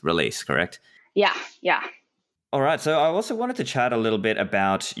next release, correct? Yeah. All right. So I also wanted to chat a little bit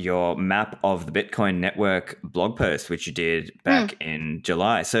about your map of the Bitcoin network blog post, which you did back in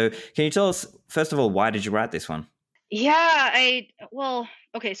July. So can you tell us, first of all, why did you write this one? Yeah,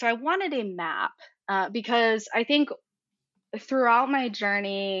 so I wanted a map because I think throughout my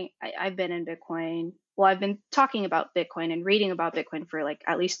journey, I've been in Bitcoin. Well, I've been talking about Bitcoin and reading about Bitcoin for like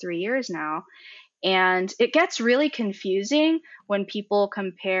at least 3 years now. And it gets really confusing when people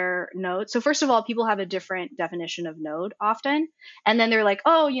compare nodes. So first of all, people have a different definition of node often. And then they're like,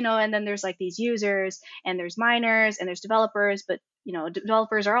 oh, and then there's like these users and there's miners and there's developers, but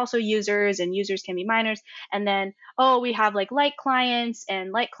developers are also users and users can be miners. And then, we have like light clients,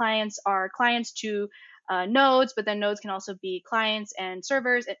 and light clients are clients to nodes, but then nodes can also be clients and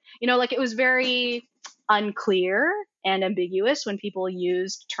servers. Like it was very unclear and ambiguous when people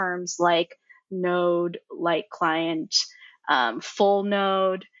used terms like node, light client, full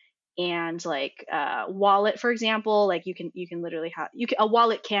node, and like wallet, for example. Like you can literally have a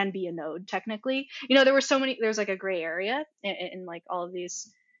wallet can be a node technically. There's like a gray area in like all of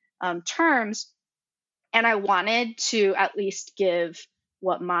these terms, and I wanted to at least give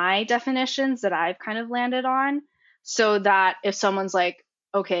what my definitions that I've kind of landed on, so that if someone's like,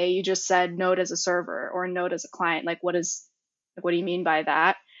 okay, you just said node as a server or node as a client, like what do you mean by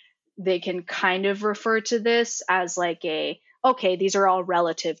that? They can kind of refer to this as like okay, these are all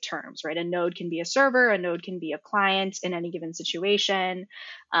relative terms, right? A node can be a server, a node can be a client in any given situation.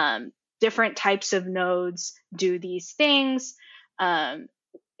 Different types of nodes do these things.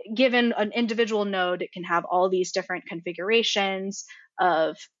 Given an individual node, it can have all these different configurations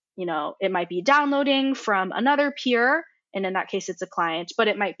of, it might be downloading from another peer, and in that case, it's a client, but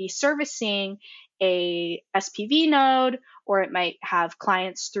it might be servicing a SPV node, or it might have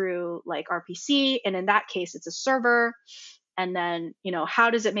clients through like RPC, and in that case, it's a server. And then, how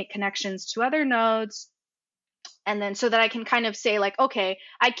does it make connections to other nodes? And then so that I can kind of say like, okay,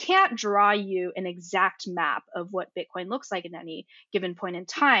 I can't draw you an exact map of what Bitcoin looks like in any given point in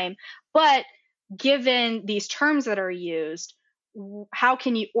time, but given these terms that are used, how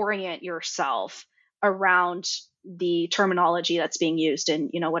can you orient yourself around the terminology that's being used in,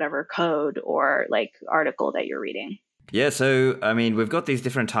 whatever code or like article that you're reading? Yeah, so I mean, we've got these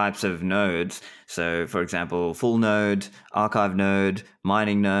different types of nodes. So, for example, full node, archive node,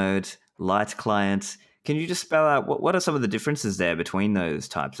 mining node, light clients. Can you just spell out what are some of the differences there between those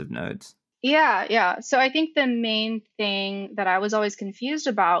types of nodes? Yeah. So I think the main thing that I was always confused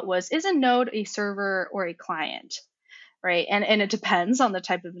about was, is a node a server or a client, right? And it depends on the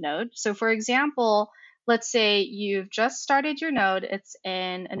type of node. So for example, let's say you've just started your node, it's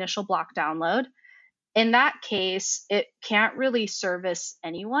in initial block download. In that case, it can't really service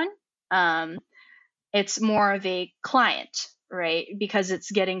anyone. It's more of a client, right? Because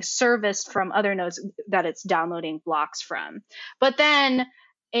it's getting serviced from other nodes that it's downloading blocks from. But then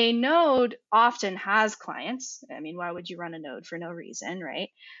a node often has clients. I mean, why would you run a node for no reason, right?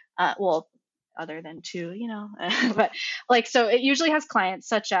 Other than to, but like, so it usually has clients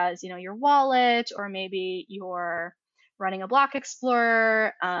such as, your wallet, or maybe you're running a block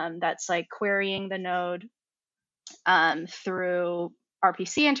explorer that's like querying the node through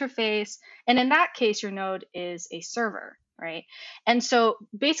RPC interface. And in that case, your node is a server, right? And so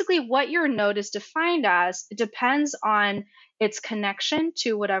basically what your node is defined as depends on its connection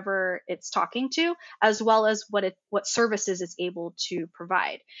to whatever it's talking to, as well as what services it's able to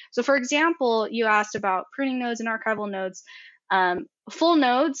provide. So for example, you asked about pruning nodes and archival nodes. Full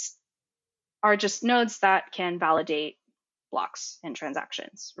nodes are just nodes that can validate blocks and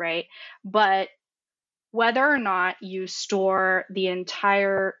transactions, right? But whether or not you store the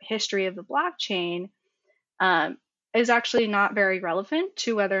entire history of the blockchain is actually not very relevant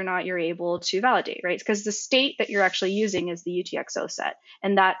to whether or not you're able to validate, right? Because the state that you're actually using is the UTXO set,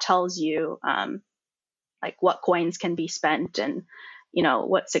 and that tells you like what coins can be spent and,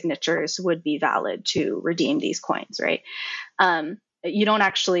 what signatures would be valid to redeem these coins, right? You don't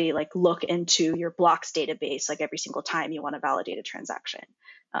actually like look into your blocks database like every single time you want to validate a transaction.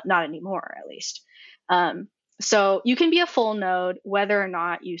 Not anymore, at least. So you can be a full node whether or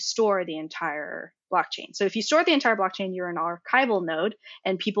not you store the entire blockchain. So if you store the entire blockchain, you're an archival node,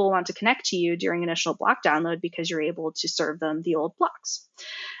 and people want to connect to you during initial block download because you're able to serve them the old blocks.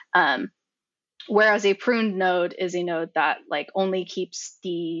 Whereas a pruned node is a node that like only keeps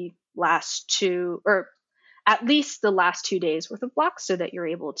the last two, or at least the last 2 days worth of blocks, so that you're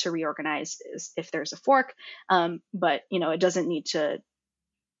able to reorganize if there's a fork. But it doesn't need to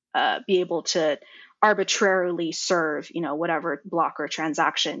be able to arbitrarily serve whatever block or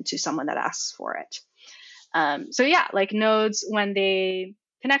transaction to someone that asks for it. So yeah, like nodes, when they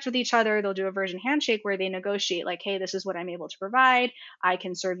connect with each other, they'll do a version handshake where they negotiate like, hey, this is what I'm able to provide. I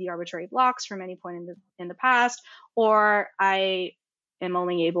can serve the arbitrary blocks from any point in the past, or I am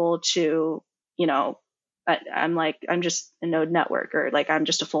only able to, I'm just a node network, or like I'm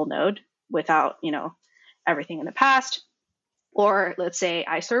just a full node without, everything in the past. Or let's say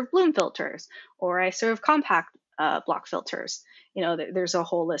I serve Bloom filters, or I serve compact block filters. There's a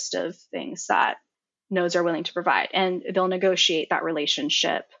whole list of things that nodes are willing to provide, and they'll negotiate that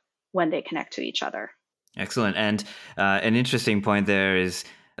relationship when they connect to each other. Excellent. And an interesting point there is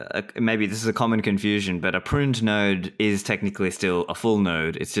maybe this is a common confusion, but a pruned node is technically still a full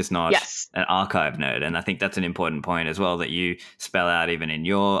node. It's just not an archive node. And I think that's an important point as well that you spell out even in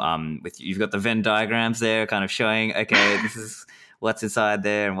your, you've got the Venn diagrams there kind of showing, okay, this is what's inside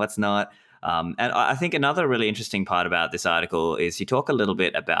there and what's not. And I think another really interesting part about this article is you talk a little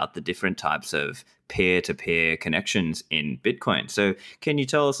bit about the different types of peer-to-peer connections in Bitcoin. So can you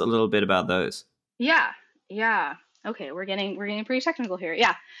tell us a little bit about those? Yeah. Okay, we're getting pretty technical here.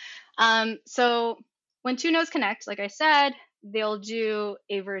 Yeah. So when two nodes connect, like I said, they'll do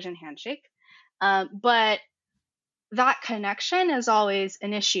a version handshake. But that connection is always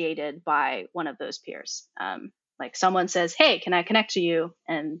initiated by one of those peers. Like someone says, hey, can I connect to you?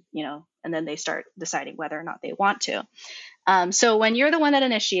 And, and then they start deciding whether or not they want to. So when you're the one that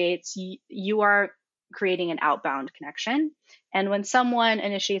initiates, you are creating an outbound connection. And when someone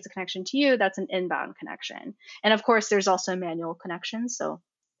initiates a connection to you, that's an inbound connection. And of course, there's also manual connections. So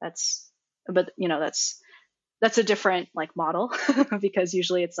that's a different like model because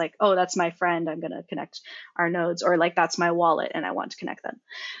usually it's like, oh, that's my friend, I'm going to connect our nodes, or like that's my wallet and I want to connect them,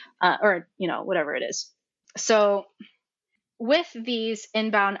 or whatever it is. So with these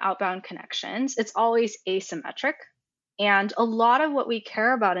inbound outbound connections, it's always asymmetric. And a lot of what we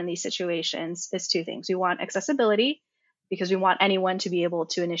care about in these situations is two things. We want accessibility, because we want anyone to be able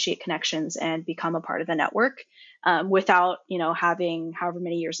to initiate connections and become a part of the network without, having however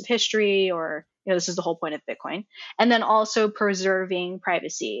many years of history, or, this is the whole point of Bitcoin. And then also preserving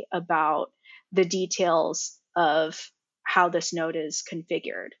privacy about the details of how this node is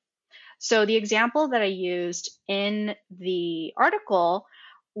configured. So the example that I used in the article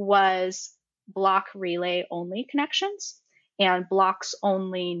was block relay only connections and blocks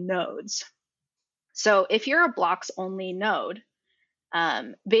only nodes. So if you're a blocks only node,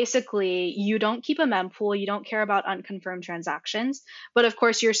 basically you don't keep a mempool, you don't care about unconfirmed transactions, but of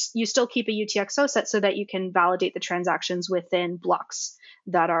course you still keep a UTXO set so that you can validate the transactions within blocks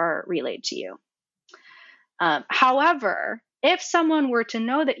that are relayed to you. However, if someone were to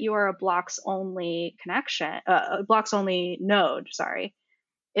know that you are a blocks only node,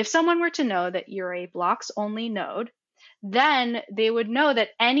 if someone were to know that you're a blocks only node, then they would know that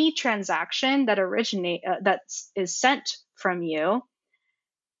any transaction that is sent from you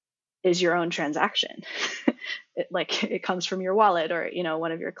is your own transaction. It comes from your wallet or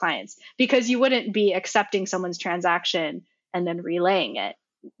one of your clients, because you wouldn't be accepting someone's transaction and then relaying it.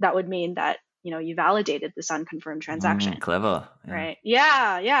 That would mean that you validated this unconfirmed transaction. Clever. Yeah. Right.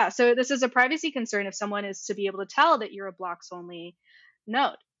 Yeah. So this is a privacy concern if someone is to be able to tell that you're a blocks only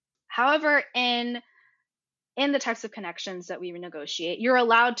node. However, in the types of connections that we negotiate, you're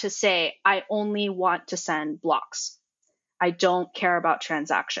allowed to say, I only want to send blocks. I don't care about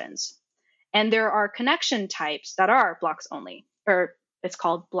transactions. And there are connection types that are blocks only, or it's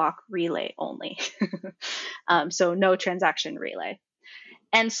called block relay only. So no transaction relay.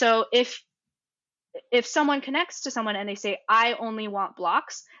 And so if someone connects to someone and they say, I only want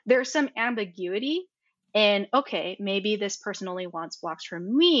blocks, there's some ambiguity in, okay, maybe this person only wants blocks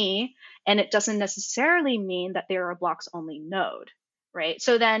from me, and it doesn't necessarily mean that they're a blocks only node, right?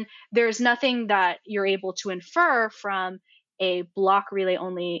 So then there's nothing that you're able to infer from a block relay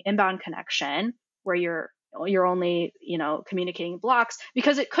only inbound connection where you're you're only, communicating blocks,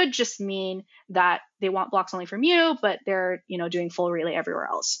 because it could just mean that they want blocks only from you, but they're, doing full relay everywhere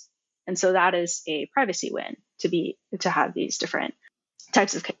else. And so that is a privacy win to have these different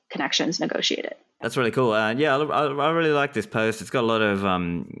types of connections negotiated. That's really cool. Yeah, I really like this post. It's got a lot of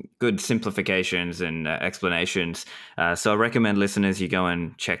good simplifications and explanations. So I recommend listeners you go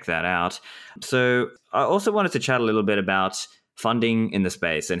and check that out. So I also wanted to chat a little bit about funding in the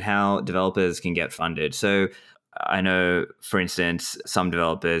space and how developers can get funded. So I know, for instance, some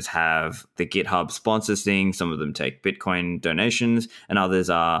developers have the GitHub sponsors thing. Some of them take Bitcoin donations, and others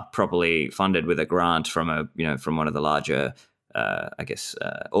are properly funded with a grant from from one of the larger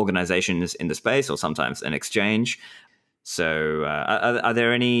organizations in the space, or sometimes an exchange. So are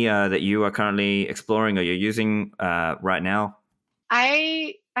there any that you are currently exploring or you're using right now?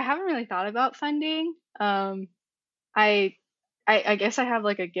 I haven't really thought about funding. I I guess I have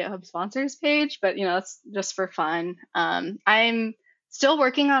like a GitHub sponsors page, but it's just for fun. I'm still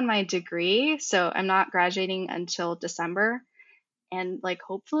working on my degree, so I'm not graduating until December, and like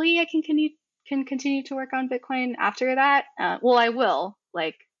hopefully I can continue to work on Bitcoin after that. Well, I will,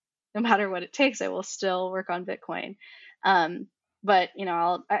 like, no matter what it takes, I will still work on Bitcoin. Um, but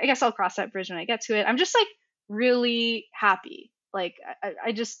I guess I'll cross that bridge when I get to it. I'm just like really happy. Like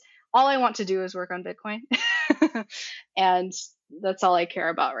I just all I want to do is work on Bitcoin, and that's all I care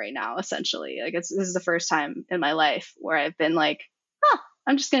about right now. Essentially, like this is the first time in my life where I've been like, oh,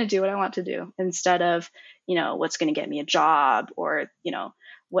 I'm just going to do what I want to do instead of what's going to get me a job, or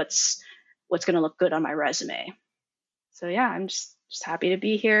what's going to look good on my resume. So yeah, I'm just happy to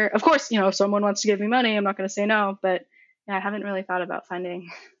be here. Of course, if someone wants to give me money, I'm not going to say no, but yeah, I haven't really thought about funding.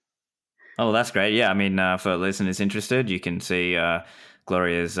 Oh, that's great. Yeah, I mean, for listeners interested, you can see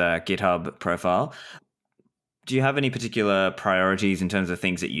Gloria's GitHub profile. Do you have any particular priorities in terms of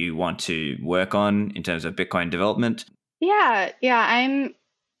things that you want to work on in terms of Bitcoin development? Yeah, I'm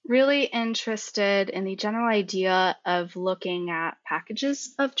really interested in the general idea of looking at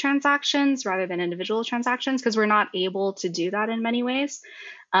packages of transactions rather than individual transactions, because we're not able to do that in many ways.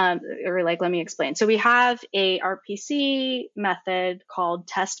 Or like, let me explain. So we have a RPC method called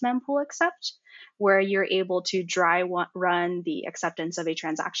test mempool accept, where you're able to run the acceptance of a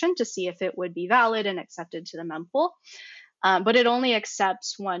transaction to see if it would be valid and accepted to the mempool. But it only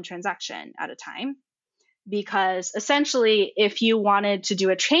accepts one transaction at a time, because essentially if you wanted to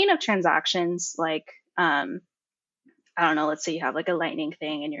do a chain of transactions, like I don't know, let's say you have like a lightning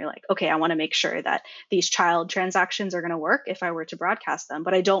thing and you're like, okay, I want to make sure that these child transactions are going to work if I were to broadcast them,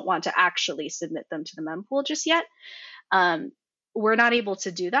 but I don't want to actually submit them to the mempool just yet. We're not able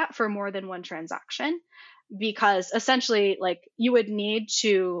to do that for more than one transaction, because essentially like you would need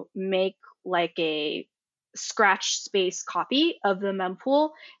to make like a scratch space copy of the mempool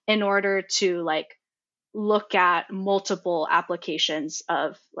in order to like look at multiple applications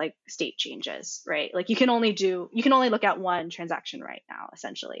of like state changes, right? Like you can only look at one transaction right now,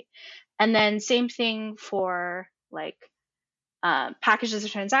 essentially. And then same thing for like packages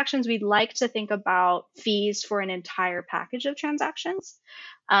of transactions. We'd like to think about fees for an entire package of transactions.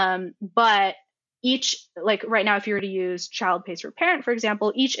 But each, like right now, if you were to use child pays for parent, for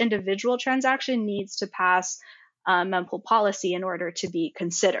example, each individual transaction needs to pass mempool policy in order to be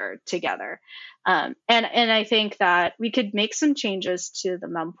considered together. And I think that we could make some changes to the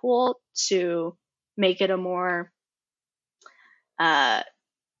mempool to make it a more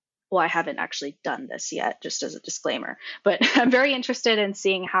well, I haven't actually done this yet, just as a disclaimer, but I'm very interested in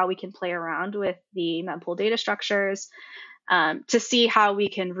seeing how we can play around with the mempool data structures to see how we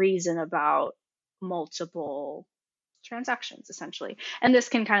can reason about multiple transactions, essentially. And this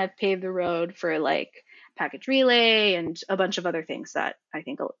can kind of pave the road for like package relay and a bunch of other things that I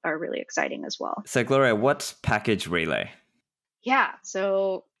think are really exciting as well. So, Gloria, what's package relay? Yeah,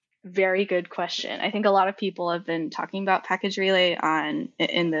 so very good question. I think a lot of people have been talking about package relay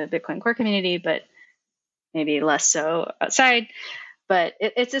in the Bitcoin Core community, but maybe less so outside. But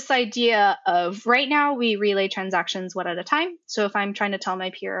it's this idea of right now we relay transactions one at a time. So if I'm trying to tell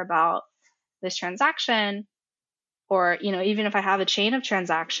my peer about this transaction, or even if I have a chain of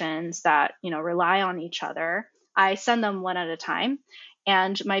transactions that rely on each other, I send them one at a time,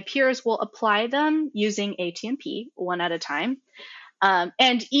 and my peers will apply them using ATMP one at a time.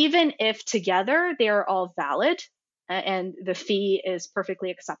 And even if together they are all valid and the fee is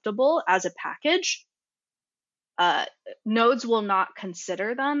perfectly acceptable as a package, nodes will not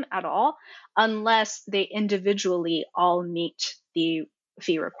consider them at all unless they individually all meet the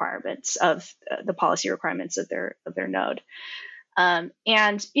fee requirements of the policy requirements of their node. And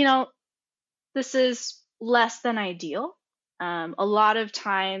this is less than ideal. A lot of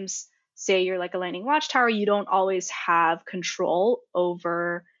times say you're like a Lightning Watchtower, you don't always have control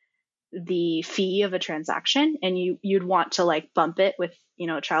over the fee of a transaction, and you'd want to like bump it with,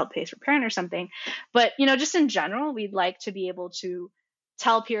 a child pays for parent or something. But, just in general, we'd like to be able to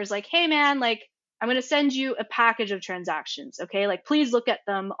tell peers like, hey man, like I'm going to send you a package of transactions. Okay. Like please look at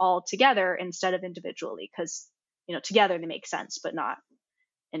them all together instead of individually, because, together they make sense, but not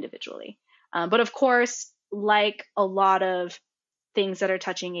individually. But of course, like a lot of things that are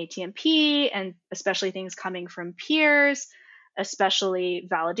touching ATMP, and especially things coming from peers, especially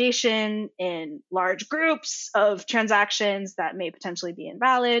validation in large groups of transactions that may potentially be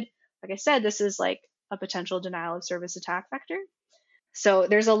invalid. Like I said, this is like a potential denial of service attack vector. So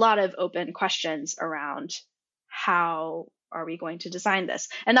there's a lot of open questions around how are we going to design this?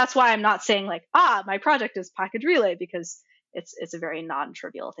 And that's why I'm not saying like, my project is package relay, because it's a very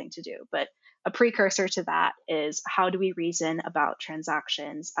non-trivial thing to do. But a precursor to that is how do we reason about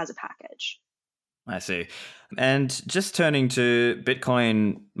transactions as a package? I see. And just turning to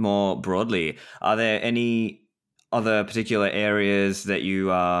Bitcoin more broadly, are there any other particular areas that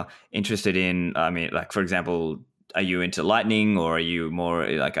you are interested in? I mean, like, for example, are you into Lightning, or are you more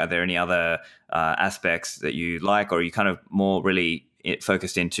like, are there any other aspects that you like, or are you kind of more really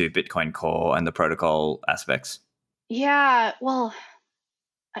focused into Bitcoin Core and the protocol aspects? Yeah, well,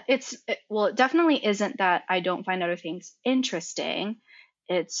 it definitely isn't that I don't find other things interesting.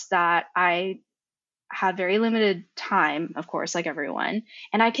 It's that I have very limited time, of course, like everyone,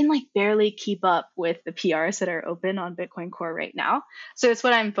 and I can like barely keep up with the PRs that are open on Bitcoin Core right now. So it's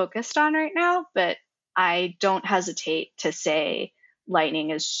what I'm focused on right now, but I don't hesitate to say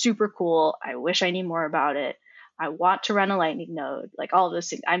Lightning is super cool. I wish I knew more about it. I want to run a Lightning node, like all of those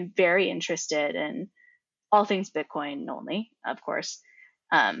things. I'm very interested in all things Bitcoin only, of course.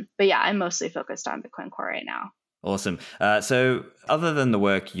 But yeah, I'm mostly focused on Bitcoin Core right now. Awesome. So other than the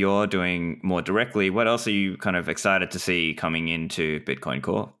work you're doing more directly, what else are you kind of excited to see coming into Bitcoin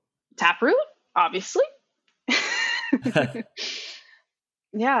Core? Taproot, obviously.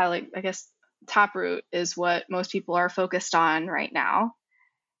 Yeah, like I guess Taproot is what most people are focused on right now.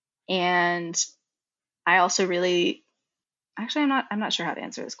 And I also really, actually, I'm not sure how to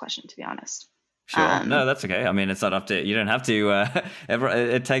answer this question, to be honest. Sure. No, that's okay. I mean, it's not up to you. Don't have to.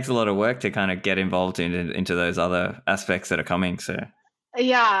 It takes a lot of work to kind of get involved into those other aspects that are coming. So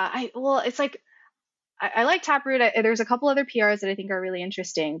yeah, it's like I like Taproot. There's a couple other PRs that I think are really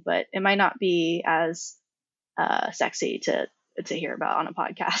interesting, but it might not be as sexy to hear about on a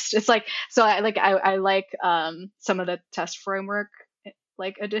podcast. It's like, so I like some of the test framework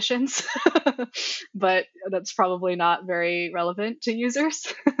like additions, but that's probably not very relevant to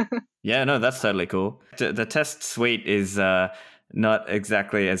users. yeah, no, that's totally cool. The test suite is not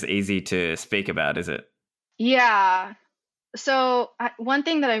exactly as easy to speak about, is it? Yeah. So one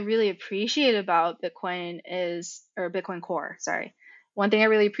thing that I really appreciate about Bitcoin Core, sorry. One thing I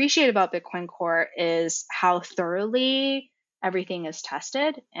really appreciate about Bitcoin Core is how thoroughly everything is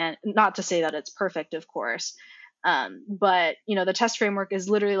tested. And not to say that it's perfect, of course. But the test framework is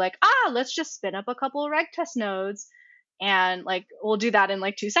literally like, let's just spin up a couple of reg test nodes, and like we'll do that in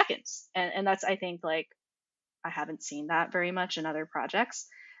like 2 seconds. And that's, I think, like I haven't seen that very much in other projects.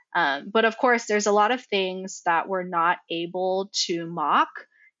 But of course, there's a lot of things that we're not able to mock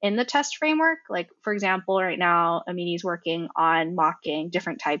in the test framework. Like, for example, right now, Amini is working on mocking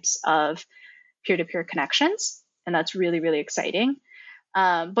different types of peer-to-peer connections, and that's really, really exciting.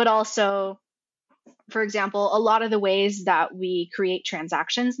 But also, for example, a lot of the ways that we create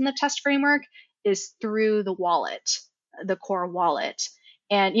transactions in the test framework is through the wallet, the core wallet.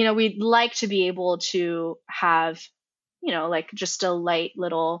 And, we'd like to be able to have, like just a light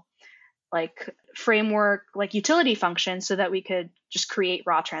little like framework, like utility function, so that we could just create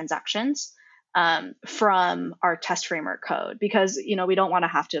raw transactions from our test framework code, because, we don't want to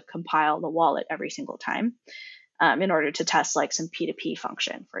have to compile the wallet every single time in order to test like some P2P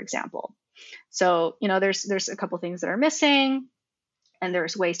function, for example. So, there's a couple things that are missing, and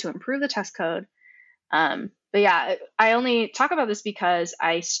there's ways to improve the test code. But yeah, I only talk about this because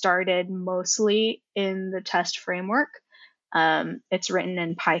I started mostly in the test framework. It's written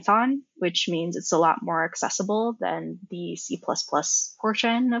in Python, which means it's a lot more accessible than the C++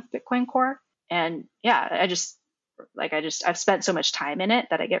 portion of Bitcoin Core. And yeah, I've spent so much time in it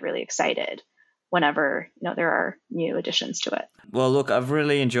that I get really excited whenever there are new additions to it. Well, look, I've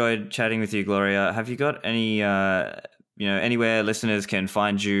really enjoyed chatting with you, Gloria. Have you got any anywhere listeners can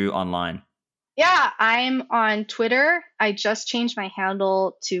find you online? Yeah, I'm on Twitter. I just changed my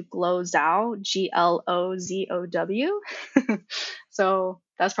handle to Glozow, GLOZOW. So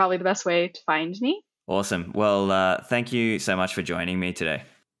that's probably the best way to find me. Awesome. Well, thank you so much for joining me today.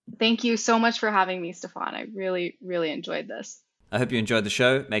 Thank you so much for having me, Stefan. I really, really enjoyed this. I hope you enjoyed the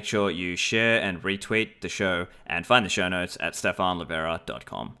show. Make sure you share and retweet the show and find the show notes at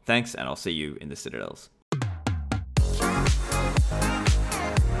stefanlivera.com. Thanks, and I'll see you in the Citadels.